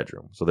in the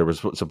bedroom. So there was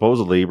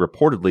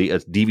reportedly, a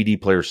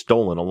DVD player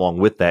stolen along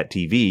with that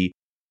TV.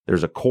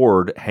 There's a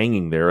cord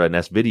hanging there, an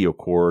S-video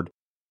cord.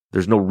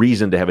 There's no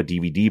reason to have a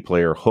DVD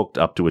player hooked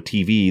up to a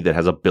TV that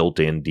has a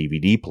built-in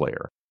DVD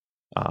player.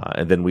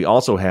 And then we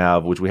also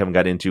have, which we haven't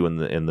got into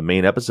in the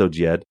main episodes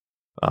yet,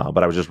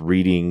 but I was just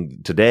reading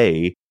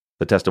today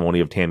the testimony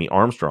of Tammy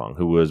Armstrong,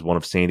 who was one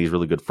of Sandy's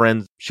really good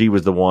friends. She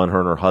was the one, her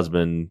and her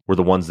husband were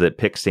the ones that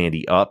picked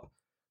Sandy up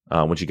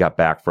when she got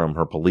back from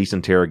her police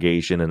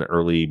interrogation in the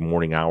early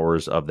morning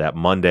hours of that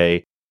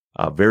Monday.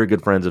 Very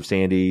good friends of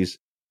Sandy's,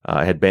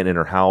 had been in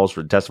her house,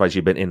 testified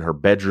she'd been in her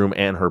bedroom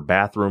and her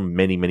bathroom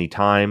many, many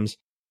times.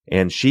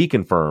 And she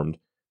confirmed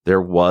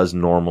there was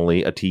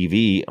normally a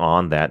TV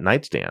on that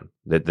nightstand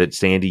that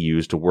Sandy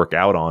used to work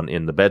out on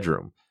in the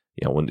bedroom.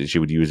 When she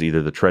would use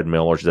either the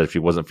treadmill, or she said if she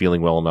wasn't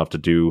feeling well enough to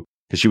do,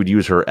 because she would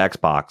use her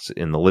Xbox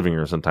in the living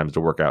room sometimes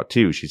to work out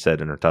too, she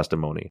said in her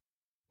testimony.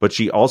 But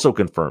she also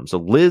confirmed. So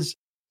Liz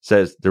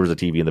says there was a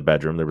TV in the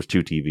bedroom. There was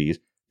 2 TVs.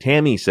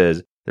 Tammy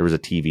says there was a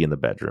TV in the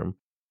bedroom.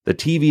 The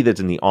TV that's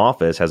in the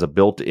office has a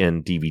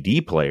built-in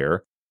DVD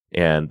player,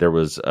 and there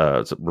was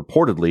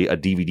reportedly a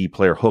DVD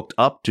player hooked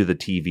up to the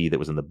TV that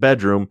was in the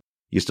bedroom.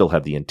 You still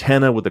have the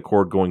antenna with the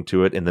cord going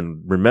to it. And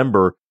then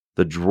remember,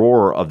 the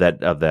drawer of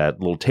that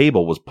little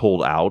table was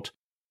pulled out,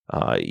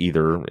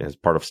 either as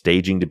part of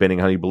staging, depending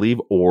on how you believe,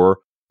 or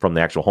from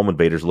the actual home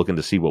invaders looking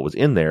to see what was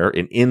in there.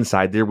 And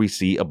inside there, we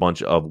see a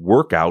bunch of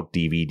workout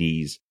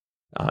DVDs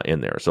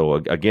in there. So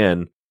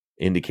again,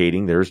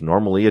 indicating there's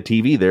normally a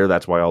TV there.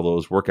 That's why all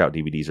those workout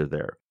DVDs are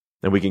there.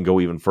 And we can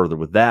go even further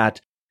with that.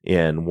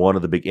 And one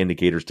of the big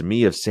indicators to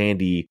me of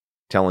Sandy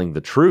telling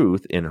the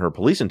truth in her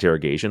police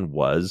interrogation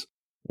was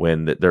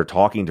when they're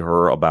talking to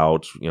her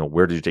about,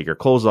 where did you take your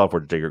clothes off? Where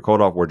did you take your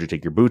coat off? Where did you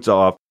take your boots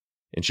off?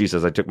 And she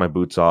says, I took my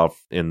boots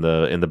off in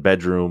the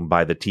bedroom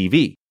by the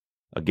TV.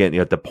 Again,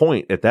 at that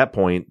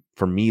point,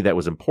 for me, that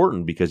was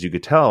important because you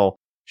could tell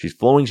she's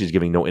flowing. She's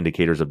giving no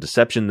indicators of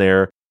deception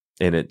there.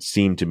 And it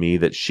seemed to me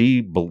that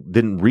she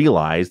didn't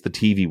realize the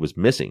TV was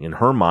missing. In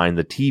her mind,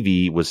 the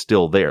TV was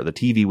still there. The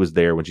TV was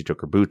there when she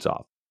took her boots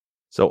off.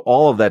 So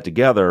all of that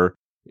together,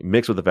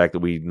 mixed with the fact that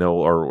we know,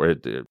 or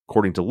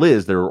according to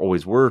Liz, there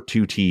always were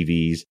 2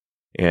 TVs.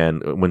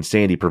 And when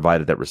Sandy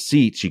provided that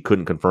receipt, she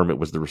couldn't confirm it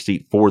was the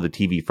receipt for the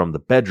TV from the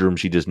bedroom.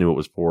 She just knew it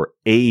was for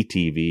a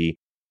TV.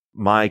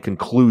 My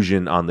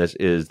conclusion on this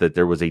is that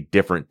there was a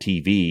different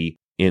TV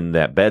in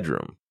that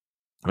bedroom.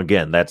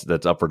 Again, that's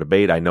up for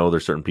debate. I know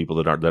there's certain people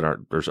that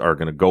are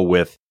going to go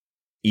with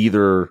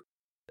either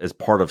as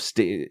part of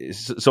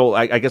so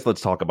I guess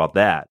let's talk about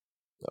that.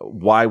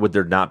 Why would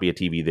there not be a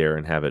TV there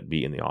and have it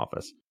be in the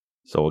office?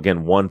 So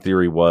again, one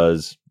theory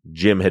was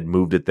Jim had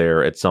moved it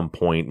there at some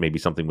point. Maybe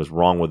something was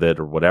wrong with it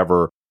or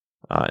whatever,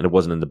 and it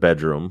wasn't in the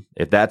bedroom.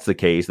 If that's the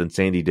case, then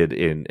Sandy did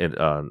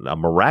a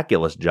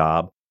miraculous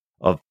job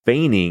of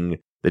feigning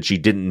that she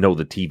didn't know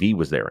the TV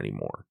was there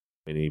anymore.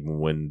 And even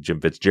when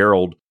Jim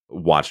Fitzgerald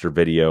watched her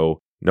video,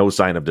 no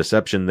sign of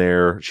deception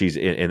there. She's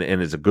in,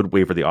 and it's a good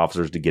way for the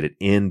officers to get it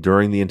in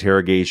during the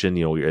interrogation.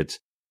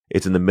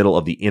 It's in the middle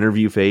of the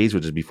interview phase,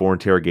 which is before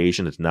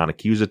interrogation. It's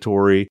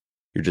non-accusatory.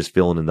 You're just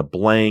filling in the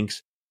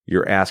blanks.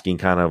 You're asking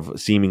kind of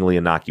seemingly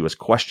innocuous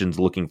questions,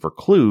 looking for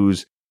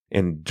clues.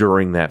 And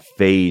during that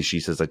phase, she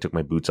says, I took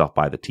my boots off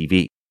by the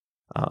TV.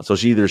 So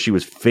either she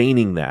was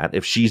feigning that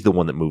if she's the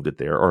one that moved it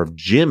there, or if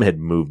Jim had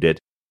moved it,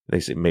 they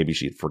say maybe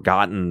she had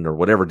forgotten or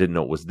whatever, didn't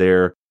know it was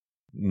there.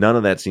 None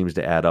of that seems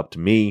to add up to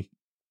me.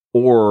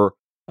 Or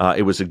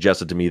it was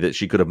suggested to me that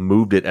she could have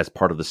moved it as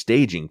part of the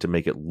staging to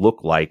make it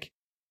look like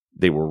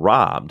they were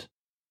robbed,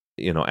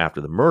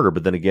 after the murder.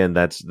 But then again,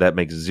 that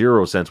makes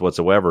zero sense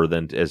whatsoever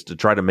than as to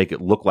try to make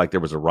it look like there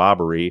was a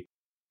robbery,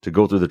 to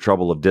go through the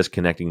trouble of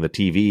disconnecting the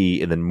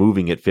TV and then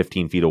moving it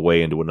 15 feet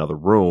away into another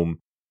room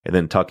and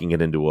then tucking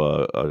it into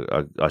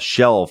a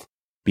shelf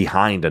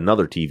behind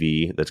another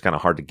TV that's kind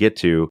of hard to get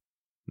to.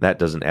 That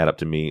doesn't add up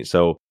to me.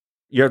 So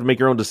you have to make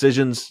your own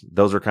decisions.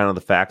 Those are kind of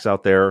the facts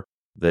out there.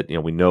 That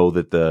we know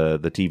that the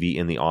TV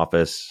in the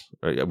office,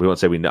 we won't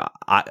say we know.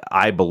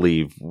 I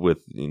believe with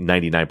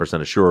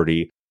 99% of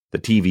surety, the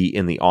TV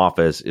in the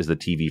office is the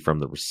TV from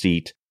the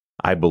receipt.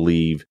 I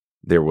believe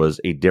there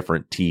was a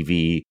different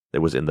TV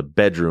that was in the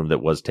bedroom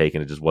that was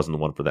taken. It just wasn't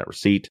the one for that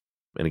receipt.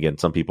 And again,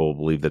 some people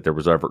believe that there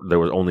was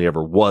only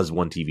ever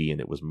one TV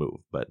and it was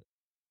moved. But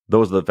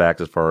those are the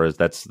facts as far as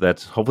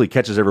that's hopefully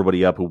catches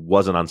everybody up who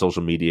wasn't on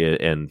social media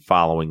and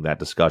following that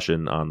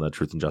discussion on the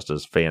Truth and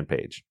Justice fan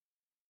page.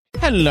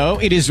 Hello,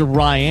 it is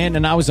Ryan,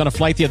 and I was on a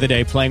flight the other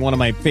day playing one of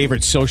my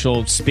favorite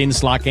social spin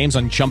slot games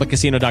on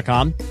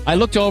ChumbaCasino.com. I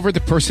looked over at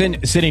the person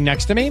sitting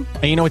next to me,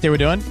 and you know what they were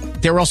doing?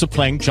 They were also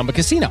playing Chumba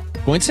Casino.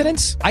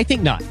 Coincidence? I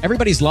think not.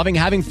 Everybody's loving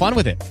having fun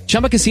with it.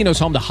 Chumba Casino is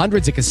home to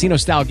hundreds of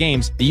casino-style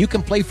games that you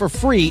can play for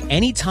free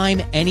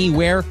anytime,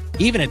 anywhere,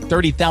 even at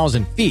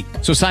 30,000 feet.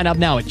 So sign up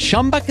now at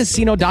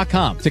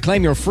ChumbaCasino.com to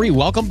claim your free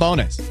welcome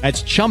bonus.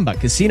 That's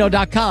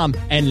ChumbaCasino.com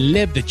and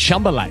live the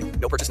Chumba life.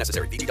 No purchase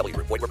necessary. VGW.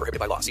 Void where prohibited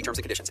by law. See terms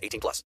and conditions.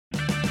 18+.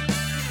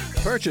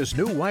 Purchase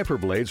new wiper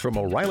blades from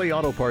O'Reilly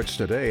Auto Parts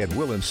today and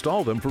we'll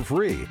install them for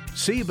free.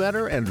 See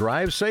better and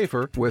drive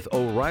safer with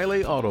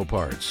O'Reilly Auto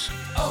Parts.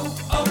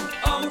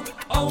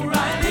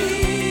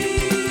 O'Reilly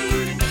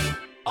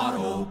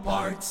Auto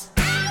Parts.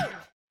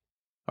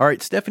 All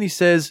right, Stephanie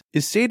says,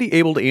 is Sandy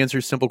able to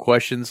answer simple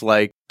questions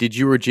like, did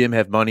you or Jim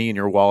have money in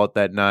your wallet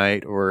that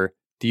night? Or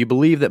do you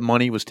believe that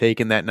money was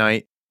taken that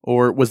night?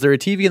 Or was there a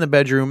TV in the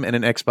bedroom and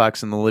an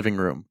Xbox in the living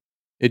room?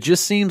 It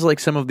just seems like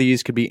some of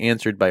these could be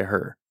answered by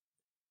her.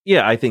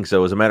 Yeah, I think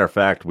so. As a matter of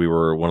fact,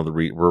 we're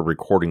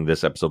recording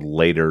this episode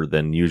later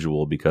than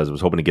usual because I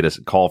was hoping to get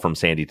a call from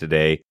Sandy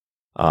today.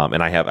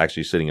 And I have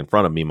actually sitting in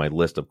front of me my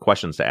list of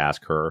questions to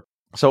ask her.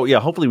 So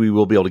yeah, hopefully we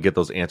will be able to get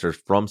those answers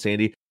from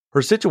Sandy.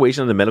 Her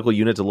situation in the medical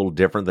unit is a little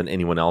different than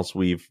anyone else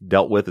we've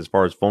dealt with as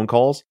far as phone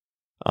calls.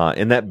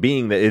 And that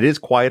being that it is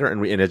quieter.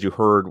 And as you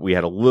heard, we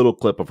had a little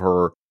clip of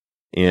her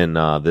in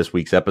this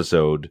week's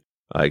episode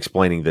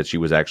explaining that she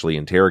was actually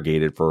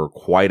interrogated for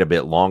quite a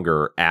bit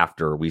longer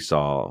after we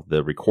saw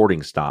the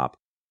recording stop.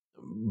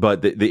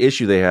 But the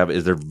issue they have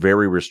is they're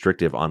very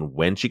restrictive on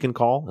when she can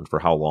call and for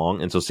how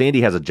long. And so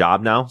Sandy has a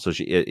job now. So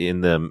she in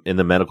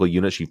the medical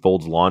unit, she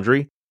folds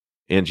laundry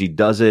and she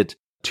does it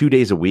 2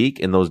 days a week.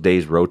 And those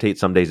days rotate.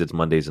 Some days it's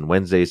Mondays and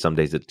Wednesdays. Some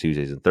days it's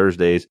Tuesdays and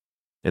Thursdays.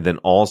 And then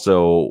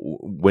also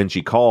when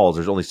she calls,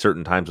 there's only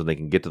certain times when they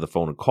can get to the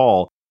phone and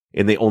call.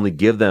 And they only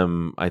give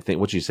them, I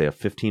think, what'd you say, a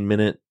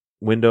 15-minute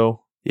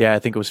window? Yeah, I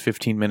think it was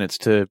 15 minutes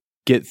to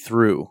get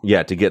through.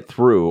 Yeah, to get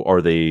through,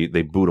 or they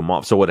boot them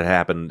off. So what had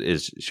happened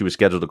is she was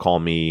scheduled to call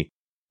me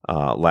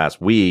last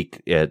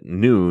week at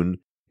noon,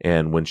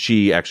 and when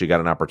she actually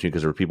got an opportunity,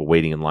 because there were people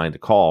waiting in line to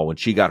call, when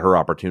she got her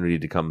opportunity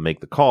to come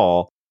make the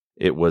call,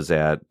 it was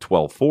at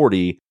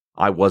 12:40.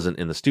 I wasn't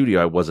in the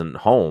studio. I wasn't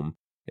home.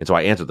 And so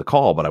I answered the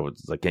call, but I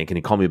was like, can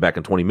you call me back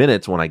in 20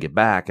 minutes when I get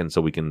back? And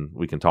so we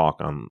can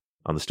talk on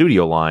the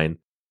studio line.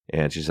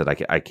 And she said,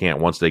 I can't.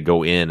 Once they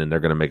go in and they're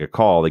going to make a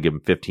call, they give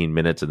them 15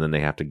 minutes and then they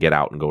have to get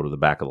out and go to the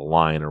back of the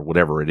line or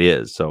whatever it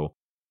is. So,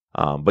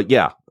 but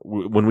yeah,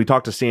 when we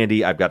talked to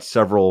Sandy, I've got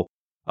several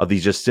of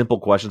these just simple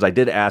questions. I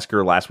did ask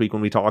her last week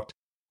when we talked,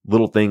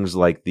 little things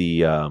like I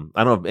don't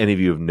know if any of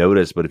you have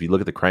noticed, but if you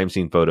look at the crime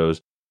scene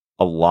photos,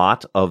 a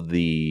lot of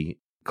the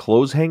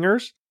clothes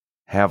hangers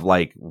have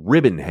like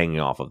ribbon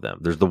hanging off of them.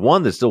 There's the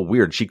one that's still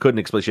weird. She couldn't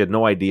explain. She had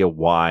no idea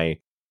why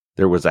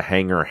there was a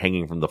hanger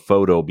hanging from the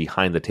photo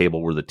behind the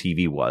table where the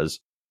TV was.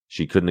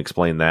 She couldn't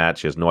explain that.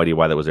 She has no idea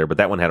why that was there, but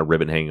that one had a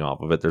ribbon hanging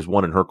off of it. There's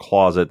one in her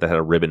closet that had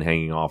a ribbon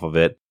hanging off of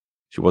it.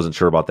 She wasn't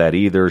sure about that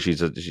either.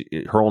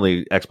 Her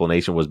only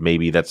explanation was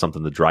maybe that's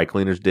something the dry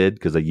cleaners did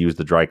because they used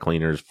the dry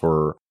cleaners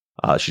for,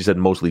 she said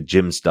mostly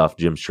gym stuff,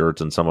 gym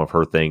shirts and some of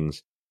her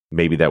things.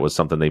 Maybe that was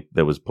something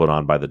that was put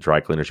on by the dry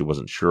cleaner. She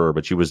wasn't sure,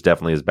 but she was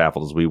definitely as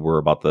baffled as we were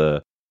about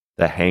the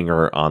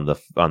hanger on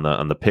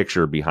the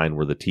picture behind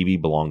where the TV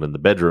belonged in the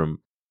bedroom.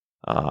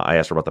 I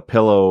asked her about the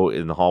pillow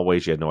in the hallway.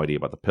 She had no idea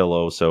about the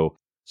pillow. So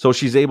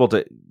she's able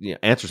to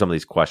answer some of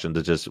these questions.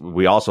 It's just,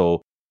 we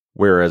also,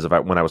 whereas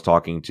when I was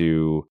talking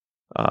to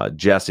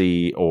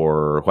Jesse,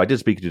 or who I did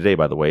speak to today,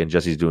 by the way, and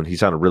he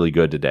sounded really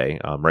good today,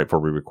 right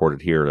before we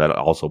recorded here. That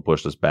also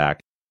pushed us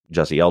back,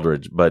 Jesse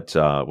Eldridge. But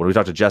when we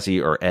talked to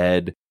Jesse or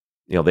Ed,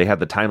 they had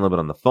the time limit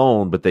on the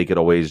phone, but they could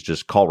always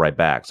just call right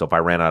back. So if I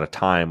ran out of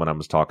time when I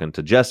was talking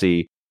to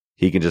Jesse,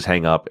 he can just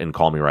hang up and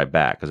call me right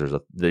back because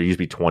there used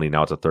to be 20.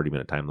 Now it's a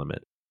 30-minute time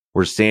limit.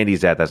 Where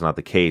Sandy's at, that's not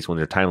the case. When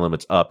your time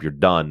limit's up, you're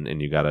done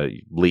and you got to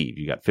leave.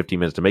 You got 15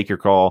 minutes to make your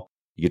call.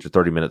 You get your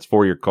 30 minutes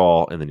for your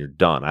call, and then you're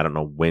done. I don't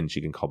know when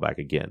she can call back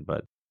again.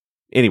 But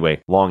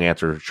anyway, long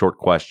answer, short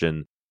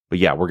question. But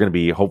yeah, we're going to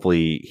be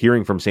hopefully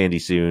hearing from Sandy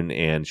soon,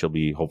 and she'll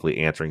be hopefully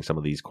answering some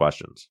of these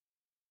questions.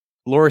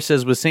 Laura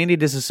says, was Sandy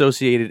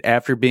disassociated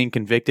after being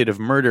convicted of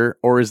murder,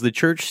 or is the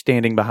church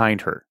standing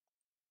behind her?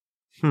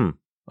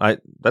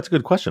 That's a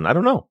good question. I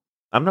don't know.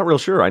 I'm not real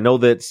sure. I know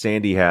that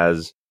Sandy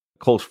has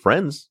close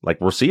friends like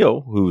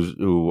Rocio,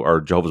 who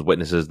are Jehovah's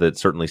Witnesses that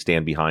certainly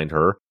stand behind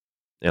her.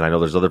 And I know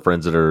there's other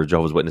friends that are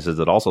Jehovah's Witnesses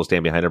that also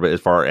stand behind her. But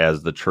as far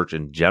as the church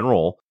in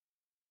general,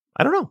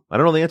 I don't know. I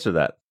don't know the answer to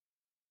that.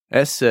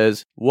 S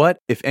says, what,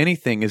 if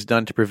anything, is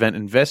done to prevent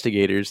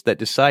investigators that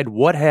decide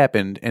what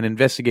happened and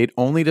investigate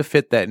only to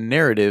fit that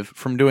narrative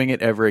from doing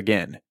it ever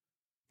again?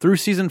 Through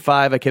season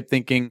 5, I kept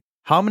thinking,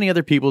 how many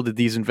other people did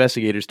these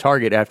investigators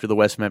target after the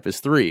West Memphis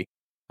 3?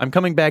 I'm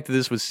coming back to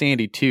this with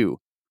Sandy, too.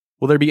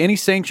 Will there be any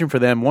sanction for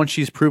them once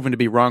she's proven to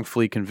be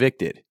wrongfully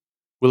convicted?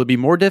 Will it be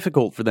more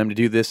difficult for them to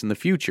do this in the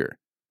future?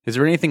 Is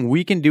there anything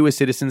we can do as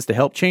citizens to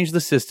help change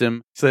the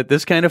system so that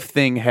this kind of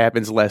thing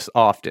happens less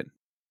often?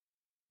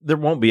 There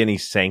won't be any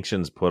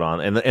sanctions put on,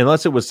 and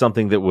unless it was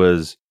something that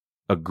was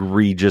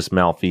egregious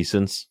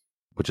malfeasance,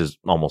 which is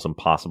almost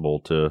impossible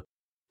to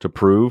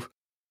prove.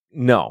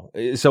 No.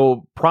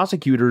 So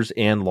prosecutors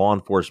and law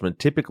enforcement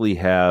typically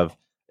have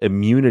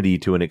immunity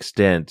to an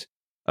extent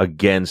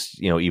against,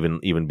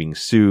 even being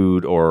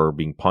sued or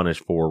being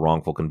punished for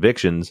wrongful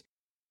convictions.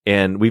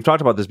 And we've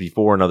talked about this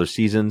before in other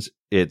seasons.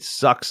 It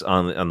sucks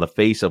on the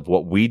face of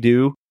what we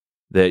do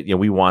that,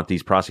 we want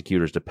these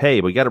prosecutors to pay,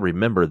 but you got to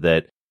remember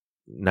that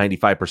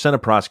 95%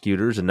 of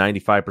prosecutors and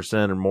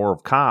 95% or more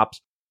of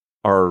cops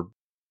are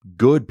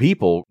good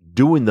people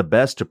doing the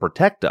best to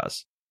protect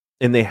us.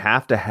 And they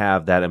have to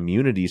have that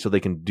immunity so they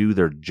can do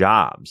their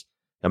jobs.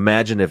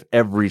 Imagine if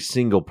every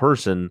single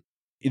person,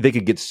 they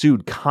could get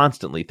sued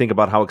constantly. Think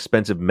about how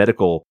expensive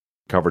medical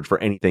coverage for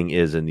anything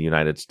is in the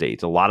United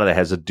States. A lot of that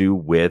has to do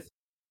with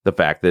the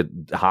fact that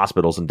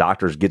hospitals and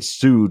doctors get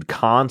sued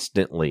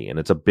constantly. And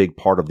it's a big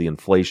part of the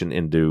inflation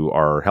into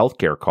our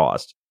healthcare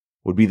costs.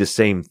 Would be the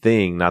same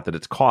thing, not that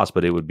it's cost,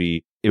 but it would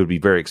be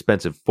very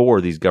expensive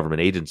for these government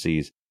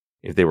agencies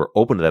if they were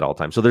open to that all the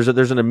time. So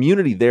there's an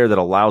immunity there that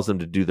allows them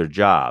to do their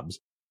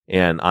jobs.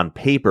 And on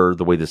paper,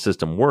 the way the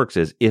system works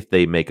is if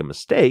they make a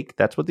mistake,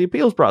 that's what the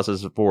appeals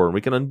process is for, and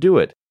we can undo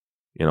it.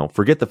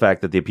 Forget the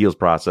fact that the appeals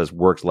process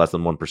works less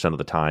than 1% of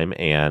the time,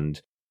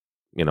 and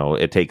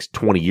it takes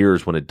 20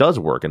 years when it does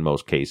work in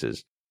most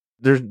cases.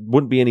 There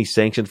wouldn't be any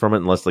sanctions from it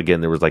unless,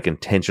 again, there was like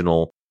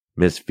intentional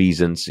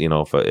misfeasance.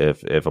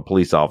 If a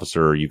police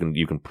officer, you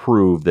can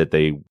prove that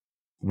they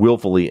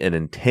willfully and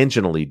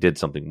intentionally did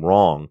something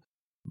wrong.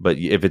 But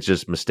if it's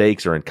just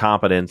mistakes or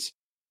incompetence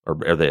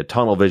or they had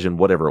tunnel vision,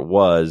 whatever it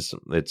was,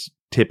 it's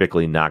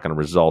typically not going to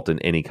result in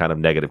any kind of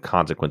negative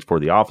consequence for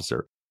the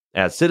officer.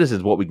 As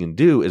citizens, what we can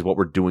do is what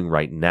we're doing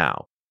right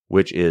now,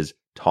 which is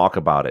talk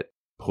about it,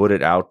 put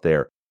it out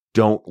there.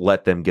 Don't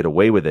let them get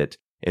away with it,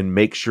 and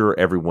make sure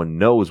everyone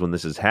knows when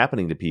this is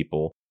happening to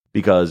people.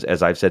 Because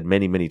as I've said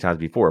many, many times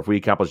before, if we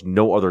accomplish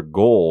no other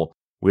goal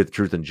with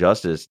truth and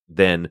justice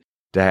than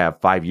to have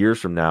 5 years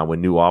from now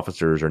when new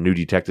officers or new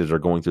detectives are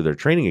going through their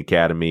training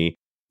academy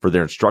for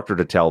their instructor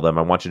to tell them,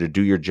 I want you to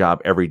do your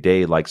job every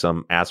day like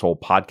some asshole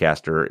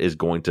podcaster is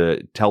going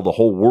to tell the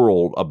whole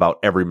world about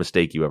every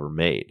mistake you ever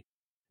made.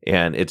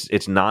 And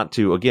it's not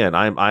to, again,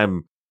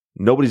 I'm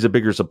nobody's a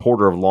bigger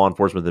supporter of law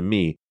enforcement than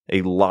me.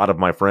 A lot of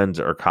my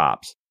friends are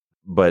cops.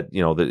 But,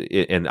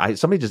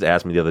 somebody just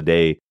asked me the other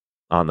day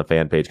on the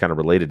fan page, kind of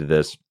related to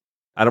this.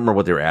 I don't remember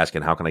what they were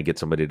asking. How can I get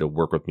somebody to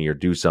work with me or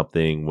do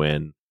something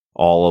when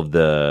all of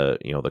the,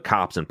 the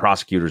cops and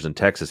prosecutors in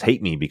Texas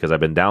hate me because I've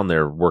been down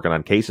there working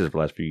on cases for the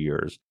last few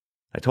years?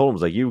 I told them, I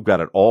was like, you've got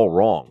it all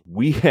wrong.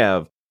 We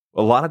have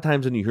a lot of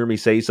times when you hear me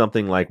say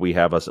something like we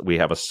have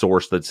a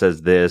source that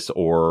says this,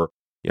 or,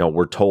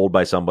 we're told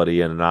by somebody,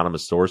 an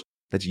anonymous source,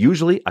 that's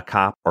usually a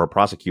cop or a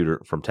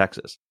prosecutor from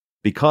Texas.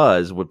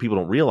 Because what people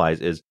don't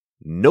realize is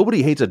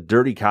nobody hates a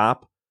dirty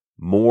cop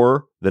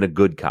more than a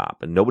good cop.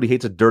 And nobody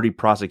hates a dirty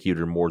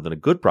prosecutor more than a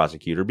good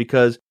prosecutor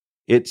because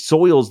it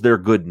soils their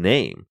good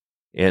name.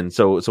 And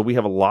so we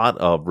have a lot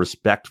of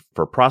respect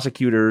for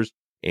prosecutors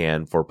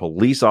and for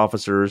police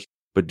officers,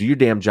 but do your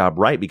damn job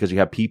right because you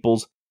have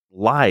people's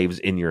lives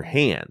in your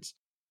hands.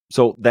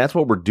 So that's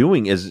what we're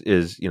doing is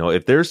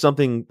if there's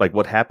something like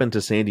what happened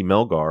to Sandy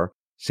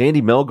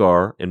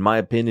Melgar, in my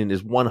opinion,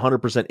 is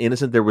 100%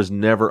 innocent. There was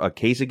never a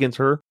case against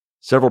her.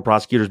 Several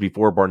prosecutors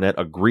before Barnett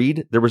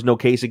agreed there was no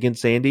case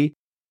against Sandy.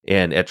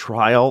 And at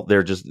trial,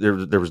 there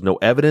was no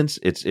evidence.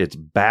 It's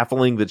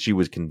baffling that she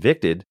was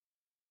convicted.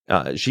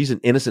 She's an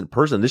innocent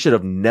person. This should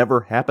have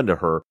never happened to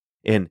her.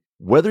 And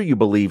whether you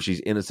believe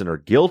she's innocent or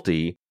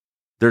guilty,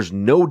 there's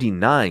no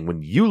denying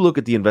when you look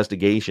at the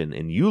investigation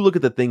and you look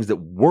at the things that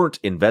weren't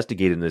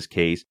investigated in this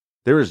case,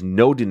 there is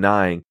no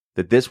denying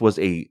that this was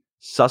a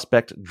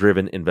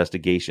suspect-driven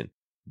investigation.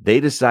 They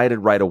decided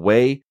right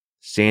away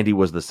Sandy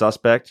was the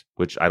suspect,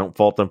 which I don't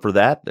fault them for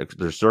that.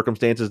 There's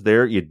circumstances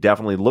there. You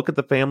definitely look at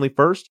the family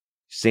first.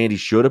 Sandy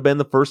should have been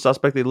the first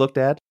suspect they looked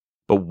at.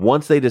 But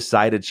once they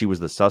decided she was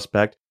the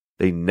suspect,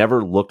 they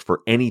never looked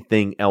for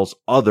anything else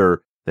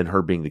other than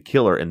her being the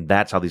killer. And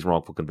that's how these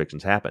wrongful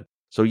convictions happen.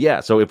 So yeah,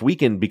 so if we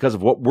can, because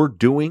of what we're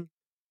doing,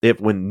 if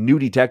when new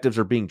detectives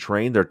are being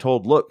trained, they're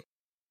told, look,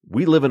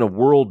 we live in a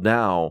world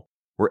now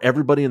where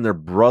everybody and their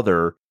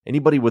brother,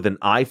 anybody with an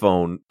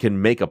iPhone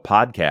can make a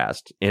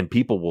podcast and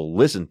people will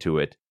listen to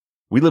it.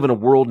 We live in a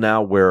world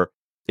now where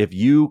if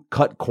you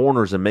cut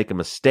corners and make a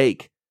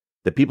mistake,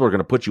 that people are going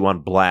to put you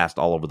on blast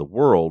all over the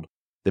world,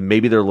 then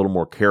maybe they're a little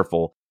more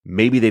careful.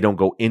 Maybe they don't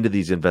go into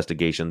these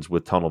investigations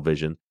with tunnel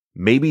vision.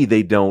 Maybe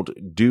they don't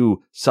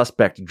do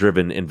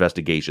suspect-driven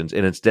investigations,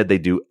 and instead they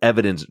do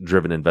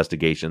evidence-driven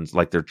investigations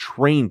like they're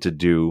trained to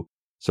do.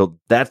 So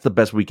that's the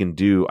best we can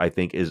do, I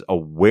think, is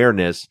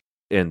awareness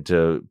and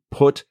to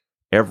put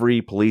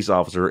every police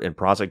officer and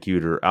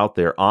prosecutor out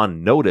there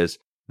on notice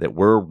that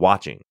we're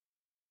watching.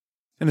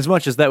 And as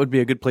much as that would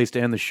be a good place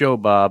to end the show,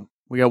 Bob,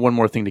 we got one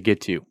more thing to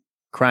get to.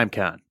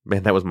 CrimeCon.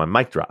 Man, that was my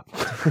mic drop.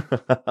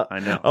 I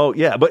know. Oh,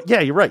 yeah. But yeah,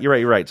 you're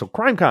right. So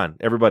CrimeCon,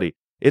 everybody.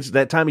 It's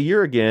that time of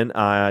year again.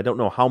 I don't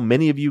know how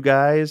many of you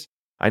guys.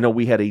 I know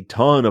we had a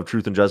ton of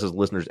Truth and Justice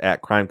listeners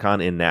at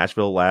CrimeCon in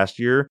Nashville last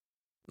year.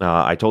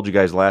 I told you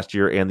guys last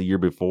year and the year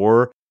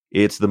before,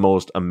 it's the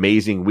most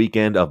amazing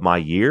weekend of my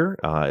year.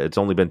 It's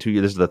only been 2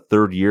 years. This is the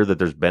third year that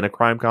there's been a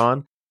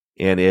CrimeCon,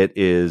 and it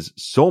is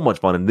so much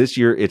fun. And this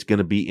year it's going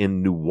to be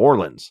in New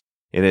Orleans,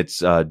 and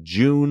it's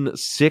June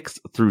 6th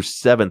through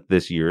 7th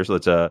this year. So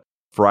it's a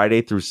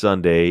Friday through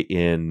Sunday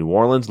in New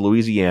Orleans,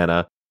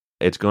 Louisiana.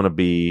 It's going to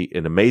be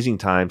an amazing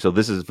time. So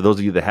this is, for those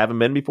of you that haven't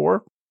been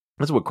before,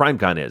 this is what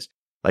CrimeCon is.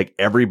 Like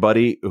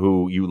everybody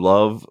who you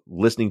love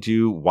listening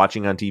to,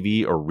 watching on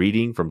TV, or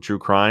reading from true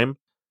crime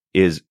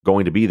is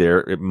going to be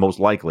there, most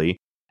likely.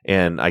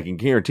 And I can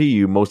guarantee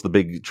you most of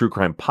the big true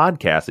crime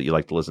podcasts that you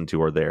like to listen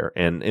to are there.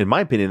 And in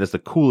my opinion, that's the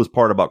coolest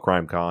part about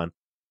CrimeCon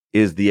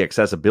is the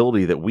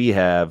accessibility that we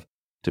have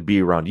to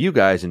be around you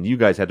guys, and you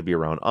guys had to be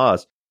around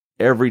us.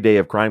 Every day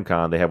of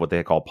CrimeCon, they have what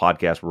they call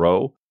Podcast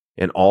Row.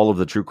 And all of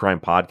the true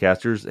crime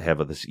podcasters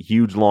have this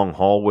huge long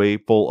hallway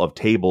full of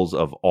tables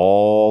of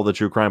all the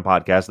true crime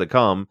podcasts that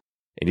come.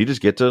 And you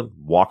just get to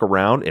walk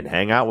around and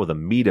hang out with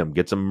them, meet them,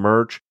 get some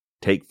merch,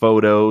 take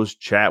photos,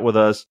 chat with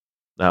us.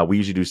 We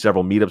usually do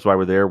several meetups while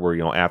we're there where,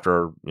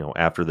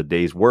 after the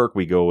day's work,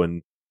 we go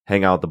and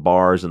hang out at the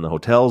bars and the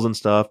hotels and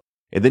stuff.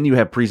 And then you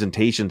have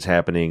presentations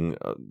happening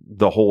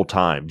the whole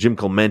time. Jim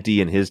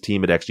Clementi and his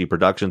team at XG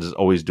Productions is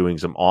always doing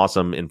some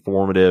awesome,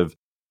 informative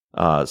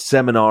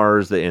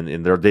seminars,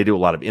 and they do a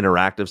lot of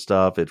interactive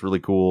stuff. It's really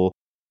cool.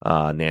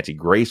 Nancy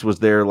Grace was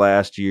there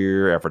last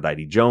year.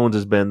 Aphrodite Jones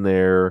has been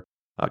there.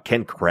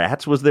 Ken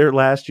Kratz was there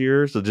last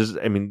year. So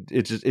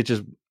it's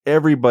just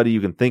everybody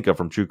you can think of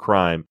from true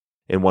crime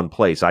in one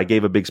place. I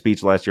gave a big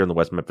speech last year in the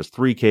West Memphis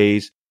 3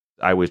 case.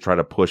 I always try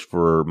to push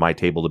for my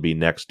table to be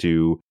next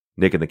to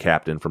Nick and the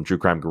Captain from True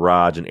Crime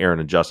Garage and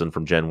Aaron and Justin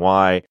from Gen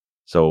Y.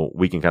 So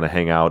we can kind of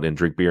hang out and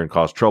drink beer and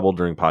cause trouble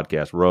during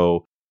Podcast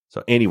Row.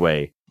 So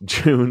anyway,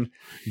 June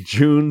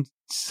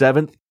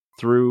 7th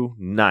through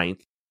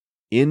 9th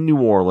in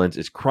New Orleans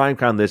is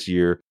CrimeCon this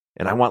year.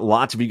 And I want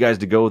lots of you guys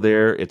to go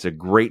there. It's a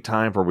great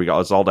time for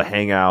us all to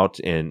hang out.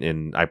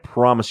 And I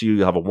promise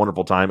you'll have a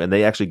wonderful time. And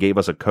they actually gave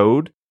us a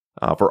code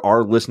for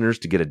our listeners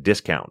to get a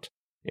discount.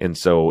 And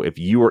so if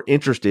you are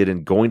interested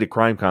in going to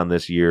CrimeCon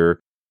this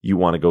year, you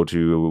want to go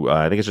to,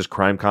 I think it's just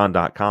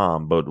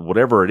crimecon.com, but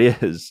whatever it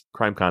is,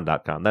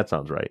 crimecon.com. That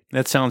sounds right.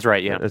 That sounds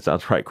right, yeah. That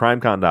sounds right.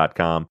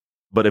 Crimecon.com.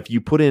 But if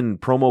you put in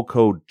promo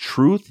code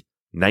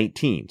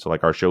TRUTH19, so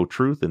like our show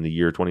Truth in the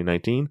year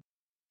 2019,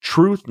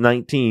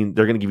 TRUTH19,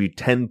 they're going to give you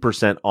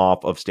 10%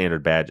 off of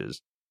standard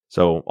badges.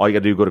 So all you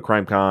got to do, go to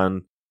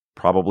crimecon,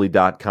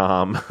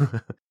 probably.com,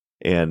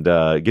 and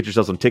get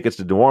yourself some tickets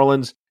to New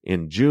Orleans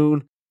in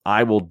June.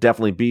 I will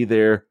definitely be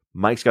there.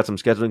 Mike's got some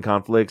scheduling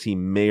conflicts. He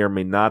may or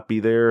may not be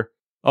there.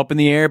 Up in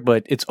the air,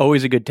 but it's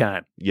always a good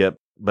time. Yep.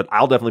 But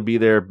I'll definitely be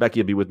there.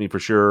 Becky will be with me for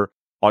sure.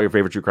 All your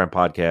favorite true crime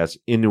podcasts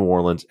in New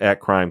Orleans at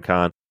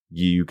CrimeCon.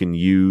 You can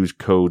use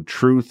code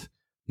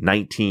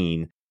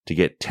TRUTH19 to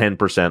get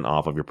 10%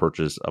 off of your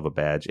purchase of a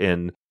badge.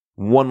 And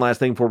one last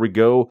thing before we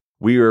go,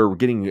 we are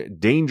getting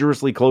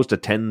dangerously close to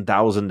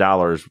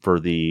 $10,000 for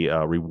the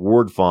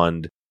reward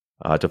fund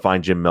to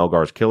find Jim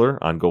Melgar's killer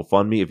on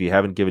GoFundMe. If you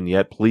haven't given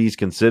yet, please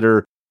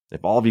consider.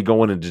 If all of you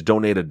go in and just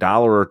donate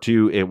 $1 or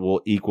 $2, it will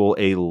equal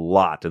a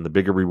lot. And the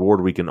bigger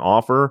reward we can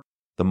offer,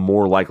 the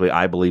more likely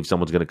I believe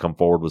someone's going to come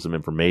forward with some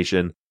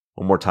information.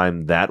 One more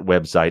time, that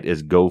website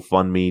is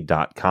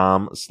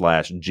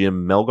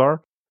GoFundMe.com/Jim Melgar.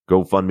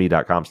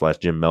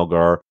 GoFundMe.com/Jim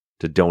Melgar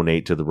to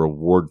donate to the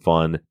reward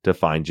fund to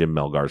find Jim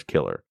Melgar's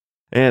killer.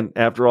 And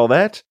after all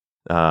that,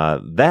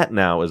 that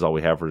now is all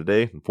we have for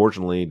today.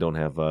 Unfortunately, don't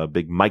have a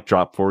big mic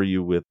drop for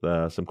you with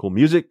some cool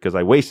music because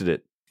I wasted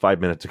it 5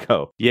 minutes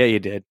ago. Yeah, you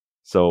did.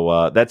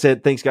 So that's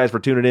it. Thanks, guys, for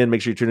tuning in.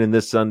 Make sure you tune in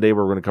this Sunday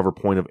where we're going to cover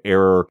point of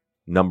error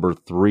number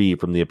 3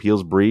 from the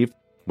appeals brief,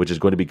 which is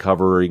going to be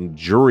covering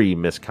jury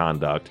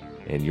misconduct.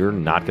 And you're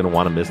not going to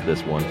want to miss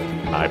this one.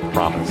 I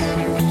promise.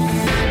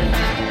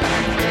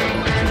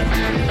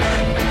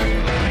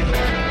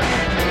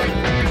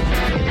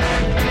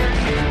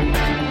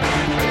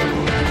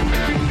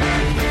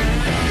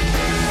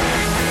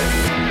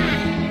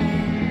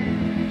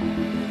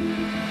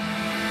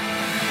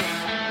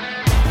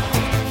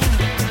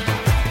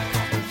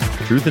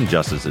 Truth and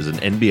Justice is an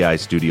NBI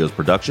Studios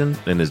production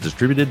and is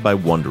distributed by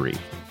Wondery.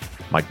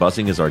 Mike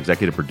Bussing is our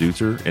executive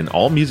producer, and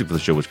all music for the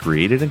show was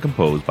created and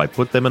composed by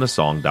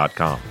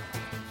PutThemInASong.com.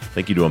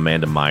 Thank you to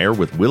Amanda Meyer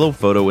with Willow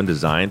Photo and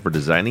Design for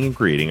designing and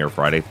creating our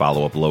Friday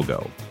Follow-Up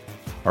logo.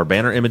 Our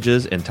banner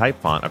images and type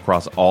font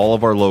across all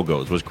of our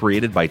logos was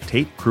created by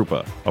Tate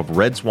Krupa of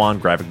Red Swan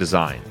Graphic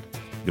Design.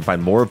 You can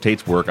find more of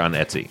Tate's work on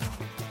Etsy.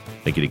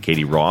 Thank you to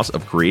Katie Ross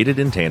of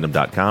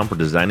CreatedInTandem.com for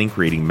designing,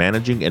 creating,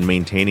 managing, and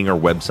maintaining our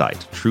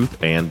website,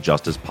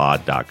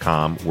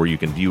 truthandjusticepod.com, where you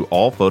can view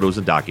all photos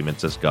and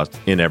documents discussed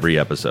in every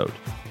episode.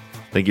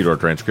 Thank you to our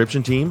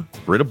transcription team,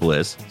 Britta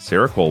Bliss,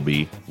 Sarah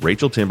Colby,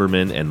 Rachel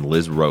Timberman, and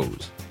Liz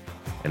Rose.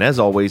 And as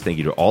always, thank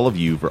you to all of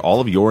you for all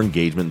of your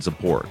engagement and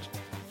support.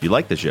 If you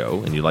like the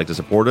show and you'd like to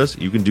support us,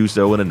 you can do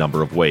so in a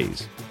number of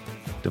ways.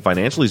 To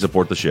financially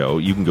support the show,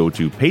 you can go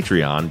to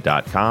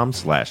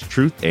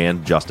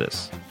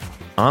patreon.com/truthandjustice.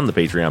 On the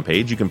Patreon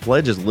page, you can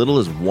pledge as little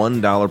as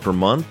 $1 per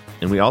month,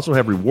 and we also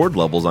have reward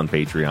levels on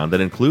Patreon that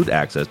include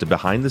access to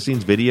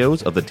behind-the-scenes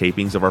videos of the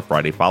tapings of our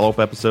Friday Follow-Up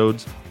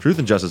episodes, Truth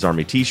and Justice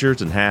Army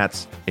t-shirts and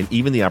hats, and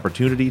even the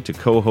opportunity to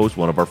co-host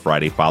one of our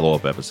Friday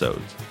Follow-Up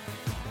episodes.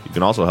 You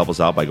can also help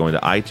us out by going to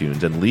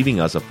iTunes and leaving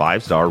us a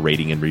 5-star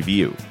rating and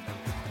review.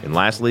 And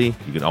lastly,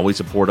 you can always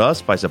support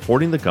us by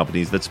supporting the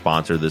companies that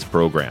sponsor this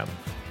program.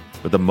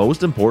 But the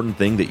most important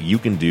thing that you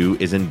can do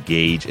is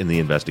engage in the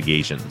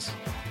investigations.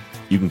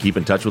 You can keep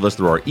in touch with us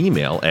through our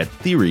email at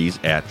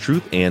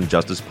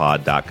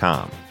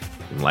theories@truthandjusticepod.com.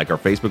 You can like our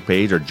Facebook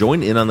page or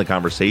join in on the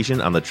conversation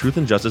on the Truth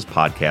and Justice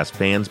Podcast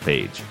fans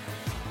page.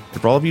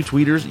 And for all of you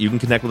tweeters, you can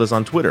connect with us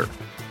on Twitter.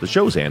 The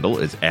show's handle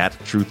is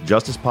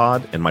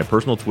 @TruthJusticePod, and my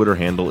personal Twitter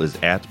handle is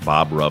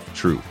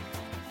 @BobRuffTruth.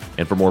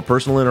 And for more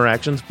personal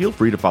interactions, feel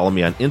free to follow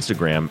me on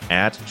Instagram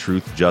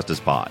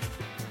 @TruthJusticePod.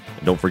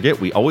 And don't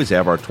forget, we always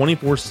have our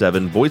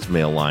 24/7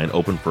 voicemail line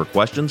open for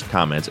questions,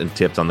 comments, and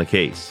tips on the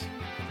case.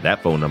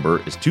 That phone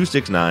number is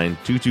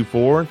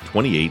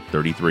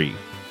 269-224-2833.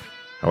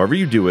 However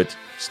you do it,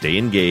 stay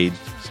engaged,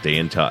 stay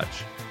in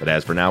touch. But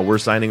as for now, we're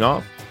signing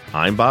off.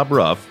 I'm Bob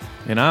Ruff.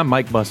 And I'm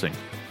Mike Bussing.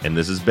 And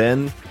this has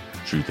been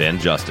Truth and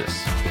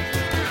Justice.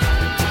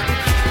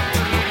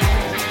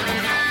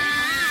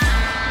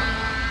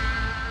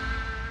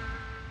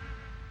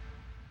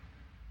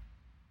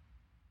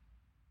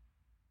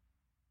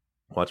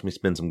 Watch me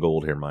spin some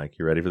gold here, Mike.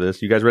 You ready for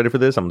this? You guys ready for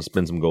this? I'm going to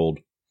spin some gold.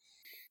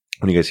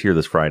 When you guys hear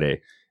this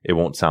Friday, it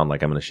won't sound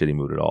like I'm in a shitty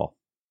mood at all.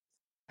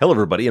 Hello,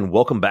 everybody, and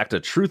welcome back to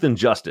Truth and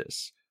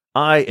Justice.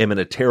 I am in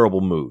a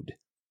terrible mood.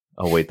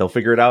 Oh, wait, they'll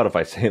figure it out if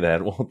I say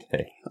that, won't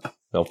they?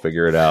 They'll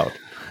figure it out.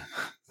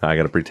 I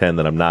got to pretend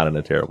that I'm not in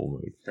a terrible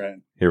mood. Right.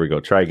 Here we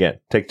go. Try again.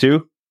 Take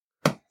two.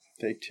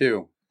 Take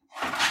two.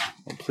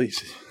 Oh,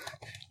 please.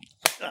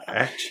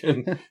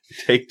 Action.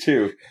 Take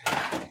two.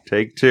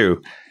 Take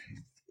two.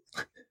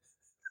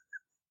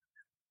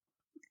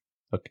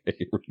 Okay,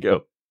 here we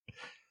go.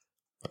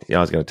 Yeah,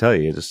 I was going to tell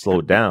you, just slow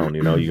it down.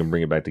 You know, you can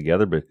bring it back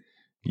together, but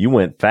you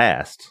went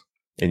fast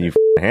and you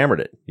hammered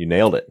it. You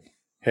nailed it.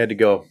 Had to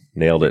go.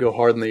 Nailed it. Go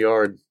hard in the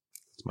yard.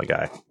 It's my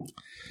guy.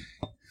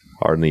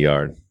 Hard in the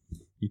yard.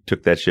 You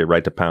took that shit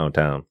right to Pound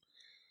Town.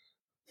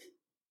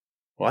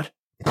 What?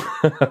 It's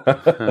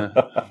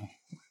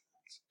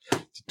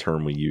a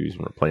term we use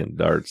when we're playing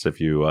darts. If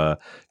you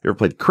ever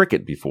played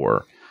cricket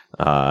before,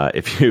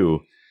 if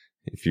you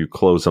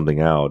close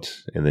something out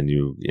and then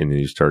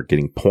you start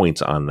getting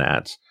points on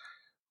that,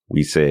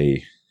 we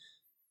say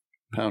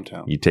Pound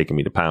Town. You taking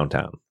me to Pound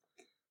Town.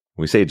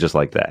 We say it just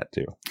like that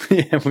too.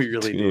 Yeah, we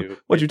really do.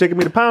 What, you taking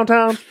me to Pound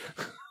Town?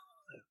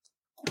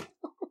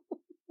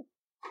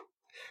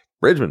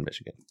 Bridgman,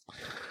 Michigan.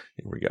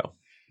 Here we go.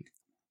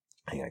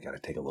 Hey, I gotta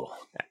take a little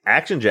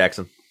action,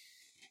 Jackson.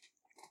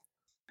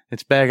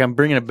 It's back. I'm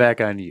bringing it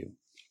back on you.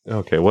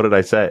 Okay, what did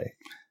I say?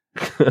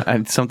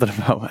 And something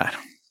about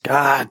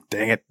God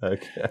dang it.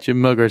 Okay.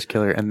 Jim Milgar's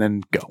killer, and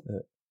then go.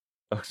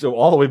 So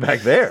all the way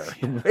back there.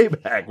 Way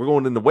back. We're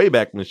going in the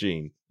Wayback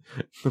Machine.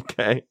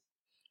 Okay.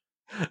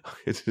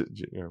 Say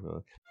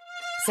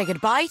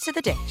goodbye to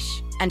the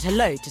dish and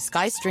hello to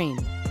Sky Stream,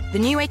 the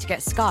new way to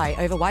get Sky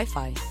over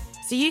Wi-Fi.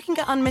 So you can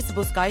get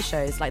unmissable Sky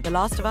shows like The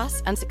Last of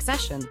Us and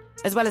Succession,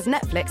 as well as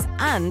Netflix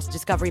and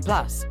Discovery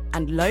Plus,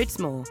 and loads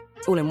more,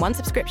 all in one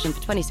subscription for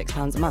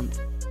 £26 a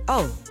month.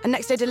 Oh, and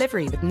next day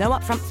delivery with no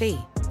upfront fee.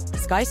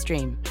 Sky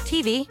Stream.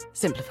 TV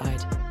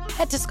simplified.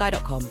 Head to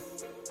sky.com.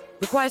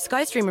 Requires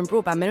SkyStream and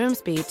broadband minimum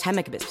speed 10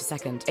 megabits per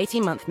second.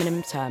 18-month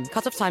minimum term.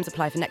 Cut-off times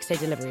apply for next day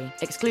delivery.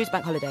 Excludes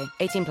bank holiday.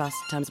 18 plus.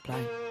 Terms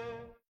apply.